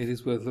worth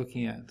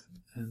looking at,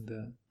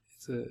 and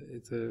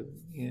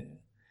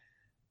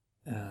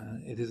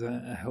it is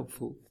a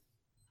helpful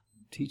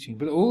teaching.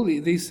 But all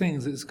these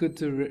things, it's good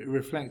to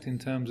reflect in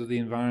terms of the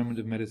environment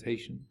of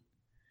meditation,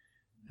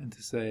 and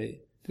to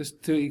say,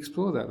 just to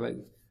explore that, like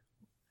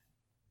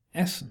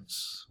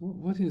essence.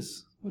 What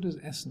does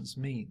essence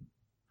mean?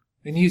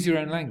 And use your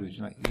own language,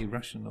 like your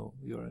Russian or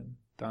your own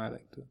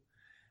dialect.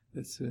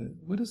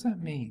 What does that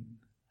mean?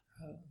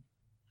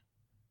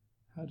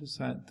 How does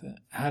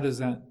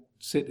that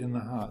sit in the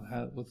heart?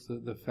 What's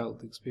the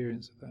felt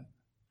experience of that?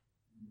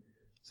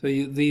 So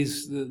you're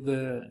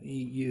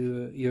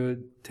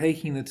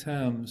taking the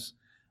terms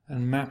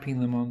and mapping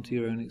them onto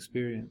your own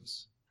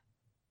experience.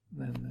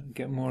 Then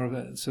get more of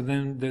it. So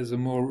then there's a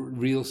more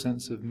real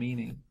sense of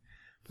meaning.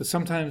 But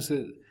sometimes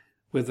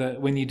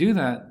when you do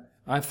that,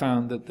 I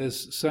found that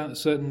there's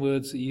certain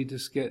words that you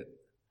just get,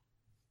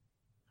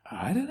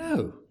 I don't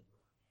know,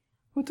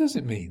 what does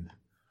it mean?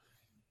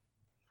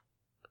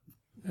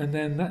 And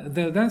then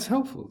that's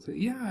helpful.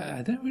 Yeah,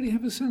 I don't really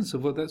have a sense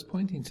of what that's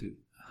pointing to.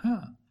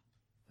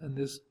 And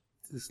just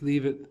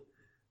leave it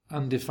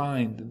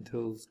undefined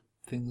until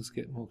things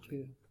get more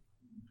clear.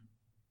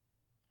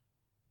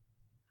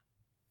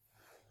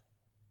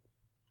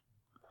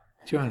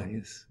 Joanna,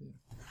 yes.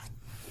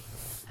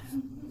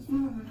 It's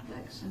more of a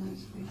reflection,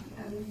 actually.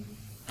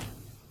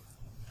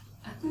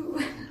 I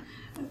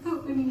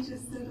thought when you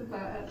just said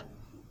about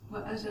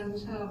what Ajahn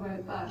Chah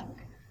wrote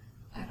back,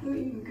 I thought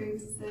you were going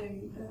to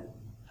say that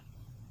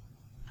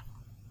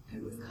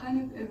it was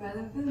kind of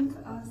irrelevant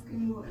to ask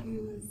him what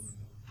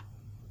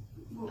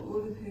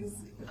all of his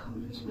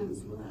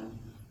accomplishments were.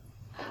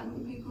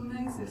 Haven't people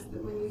noticed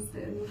that when you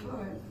sit in the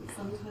forest, that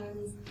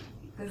sometimes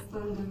there's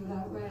thunder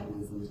without rain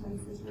and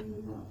sometimes there's rain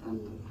without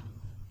thunder?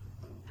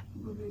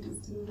 Probably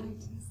just didn't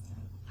notice.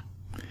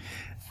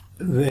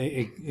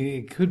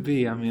 It could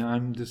be. I mean,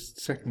 I'm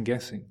just second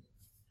guessing,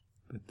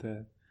 but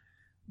I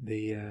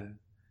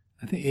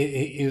think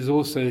it was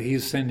also he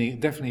was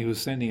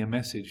sending a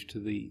message to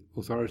the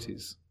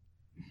authorities,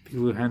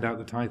 people who hand out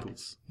the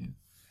titles. Yeah.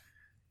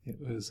 It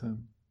was,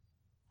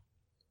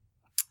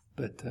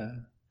 that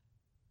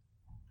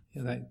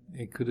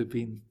it could have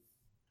been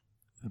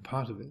a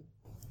part of it.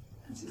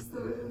 I just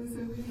thought it was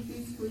a really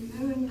beautiful,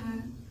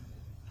 when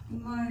the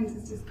mind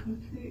is just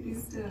completely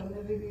still,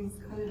 everything's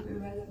kind of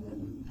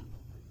irrelevant,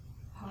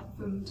 apart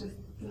from just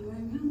the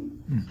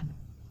moment. Mm-hmm.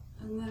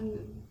 And then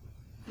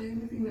the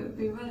only thing that would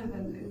be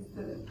relevant is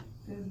that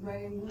there's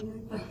rain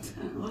and there's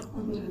thunder, or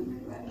thunder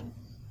and rain.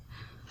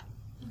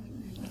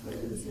 I thought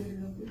it was really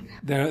lovely.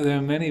 There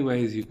are many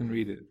ways you can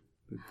read it,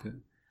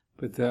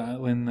 but I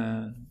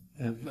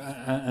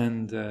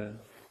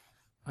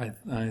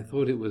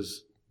thought it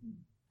was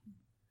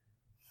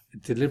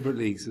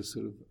deliberately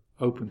sort of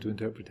open to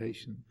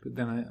interpretation. But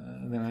then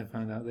I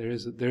found out there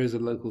is a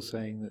local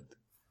saying that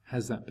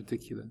has that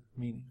particular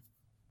meaning.